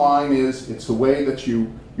bottom line is it's the way that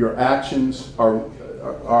your actions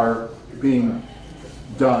are being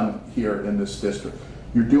done here in this district.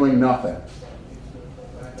 You're doing nothing.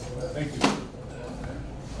 Thank you.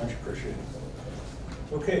 Much appreciated.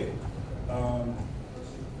 Okay.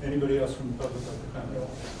 Anybody else from the public like to comment?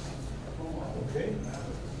 Okay.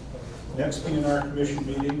 Next P&R Commission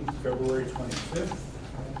meeting, February 25th.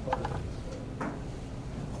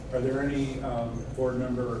 Are there any board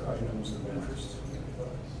member items of interest?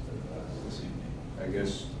 I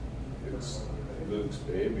guess it's Luke's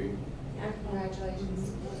baby. Yeah,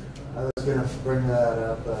 congratulations. I was going to bring that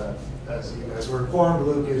up. As you guys were informed,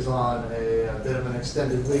 Luke is on a bit of an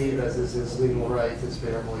extended leave, as is his legal right. His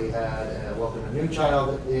family had welcomed a new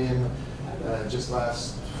child in just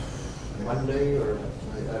last Monday, or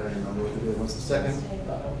I don't even remember what's the second?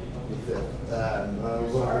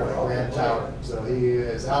 Grand Tower. So he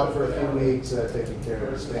is out for a few weeks taking care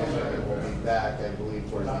of his family, and will be back, I believe,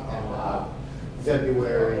 towards the end of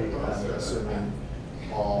February, assuming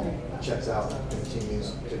all checks out and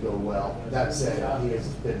continues to go well. That said, he has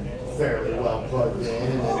been fairly well plugged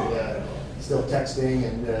in and still texting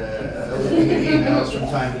and looking at emails from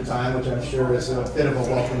time to time, which I'm sure is a bit of a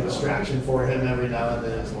welcome distraction for him every now and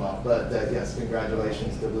then as well. But yes,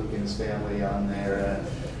 congratulations to Luke and his family on their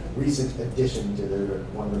recent addition to their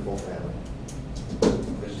wonderful family.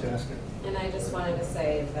 Fantastic. And I just wanted to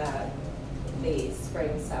say that the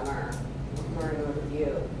spring-summer Marinwood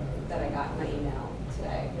review that I got in my email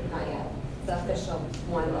today, not yet, the official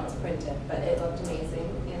one that's printed, but it looked amazing,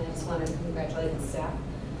 and I just wanted to congratulate the staff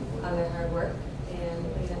on their hard work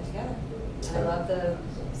and putting it together. And I love the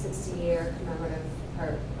 60-year commemorative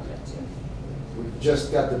part of it too. We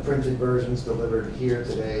just got the printed versions delivered here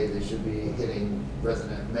today. They should be hitting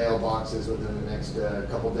resident mailboxes within the next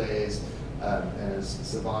couple days. As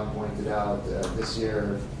Siobhan pointed out, this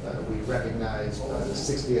year we recognized the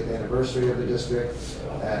 60th anniversary of the district,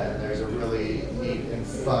 and there's a really neat and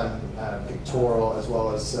fun pictorial as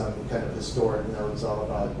well as some kind of historic notes all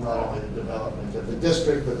about not only the development of the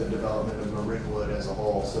district but the development of Marinwood as a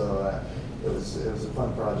whole. So it was a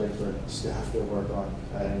fun project for staff to work on.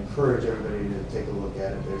 I encourage everybody to take a look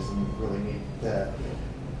at it. There's some really neat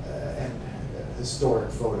and historic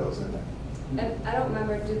photos in there. And I don't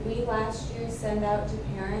remember, did we last year send out to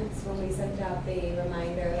parents when we sent out the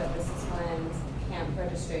reminder that this is when camp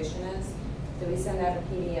registration is? Did we send out a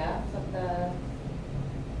PDF of the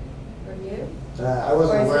review? I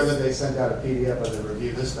wasn't aware that they sent out a PDF of the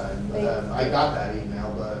review this time. I got that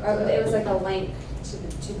email, but it was like a link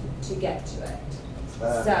to get to it. So,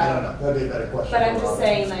 I don't know. That'd be a better question. But I'm just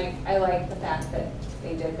saying, like, I like the fact that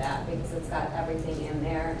they did that because it's got everything in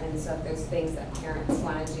there, and so if there's things that parents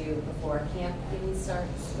want to do before camp even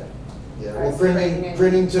starts. Yeah, well,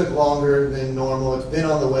 printing took longer than normal. It's been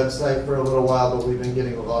on the website for a little while, but we've been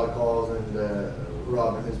getting a lot of calls, and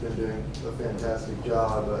Robin has been doing a fantastic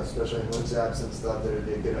job, especially in Luke's absence. Thought that it'd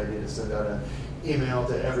be a good idea to send out an email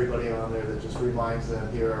to everybody on there that just reminds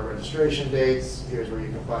them, here are registration dates, here's where you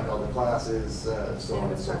can find all the classes, so on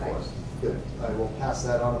and so forth. Good. I will pass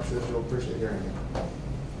that on. I'm sure she'll appreciate hearing it.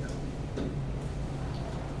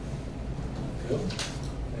 Cool.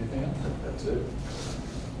 Anything else? That's it.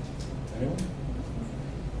 Anyone?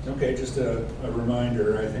 Okay, just a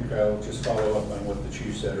reminder, I think I'll just follow up on what the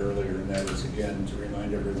chief said earlier, and that is again to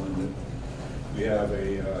remind everyone that we have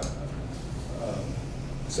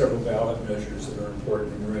several ballot measures that are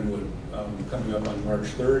important in Marinwood coming up on March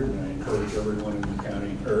 3rd, and I encourage everyone in the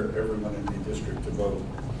county, or everyone in the district to vote.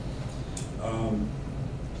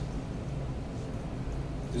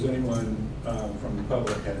 Does anyone from the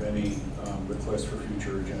public have any requests for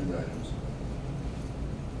future agenda items?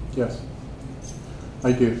 Yes,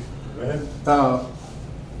 I do. Go ahead.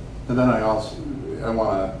 And then I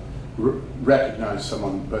want to recognize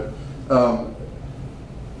someone, but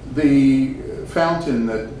the fountain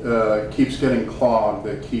that keeps getting clogged,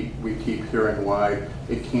 that we keep hearing why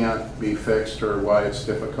it can't be fixed or why it's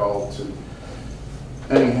difficult. And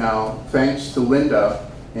anyhow, thanks to Linda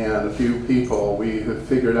and a few people, we have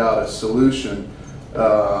figured out a solution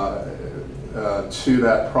to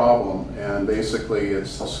that problem, and basically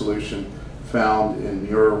it's the solution found in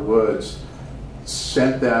your woods.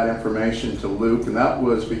 Sent that information to Luke, and that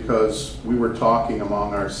was because we were talking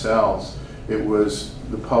among ourselves. It was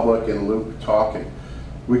the public and Luke talking.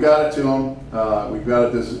 We got it to him. We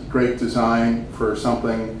got a great design for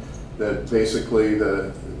something that basically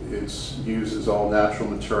it uses all natural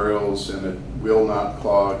materials and it will not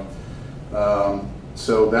clog.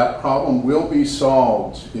 So that problem will be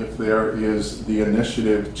solved if there is the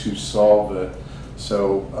initiative to solve it.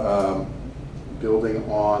 So building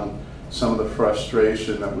on some of the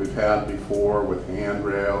frustration that we've had before with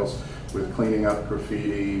handrails, with cleaning up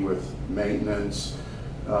graffiti, with maintenance.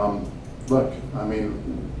 Look, I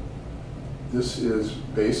mean, this is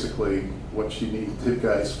basically what you need you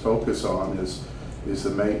guys focus on is the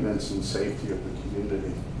maintenance and safety of the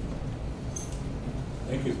community.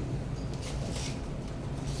 Thank you.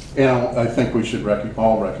 And I think we should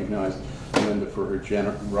all recognize Linda for her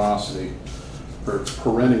generosity, her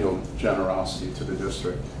perennial generosity to the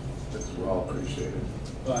district. It's well appreciated.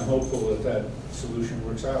 Well, I'm hopeful that that solution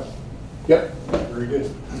works out. Yep. Very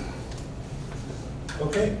good.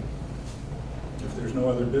 Okay. If there's no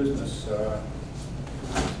other business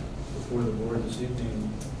before the board this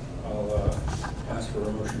evening, I'll ask for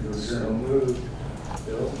a motion to adjourn. So moved.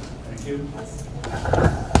 Bill, thank you.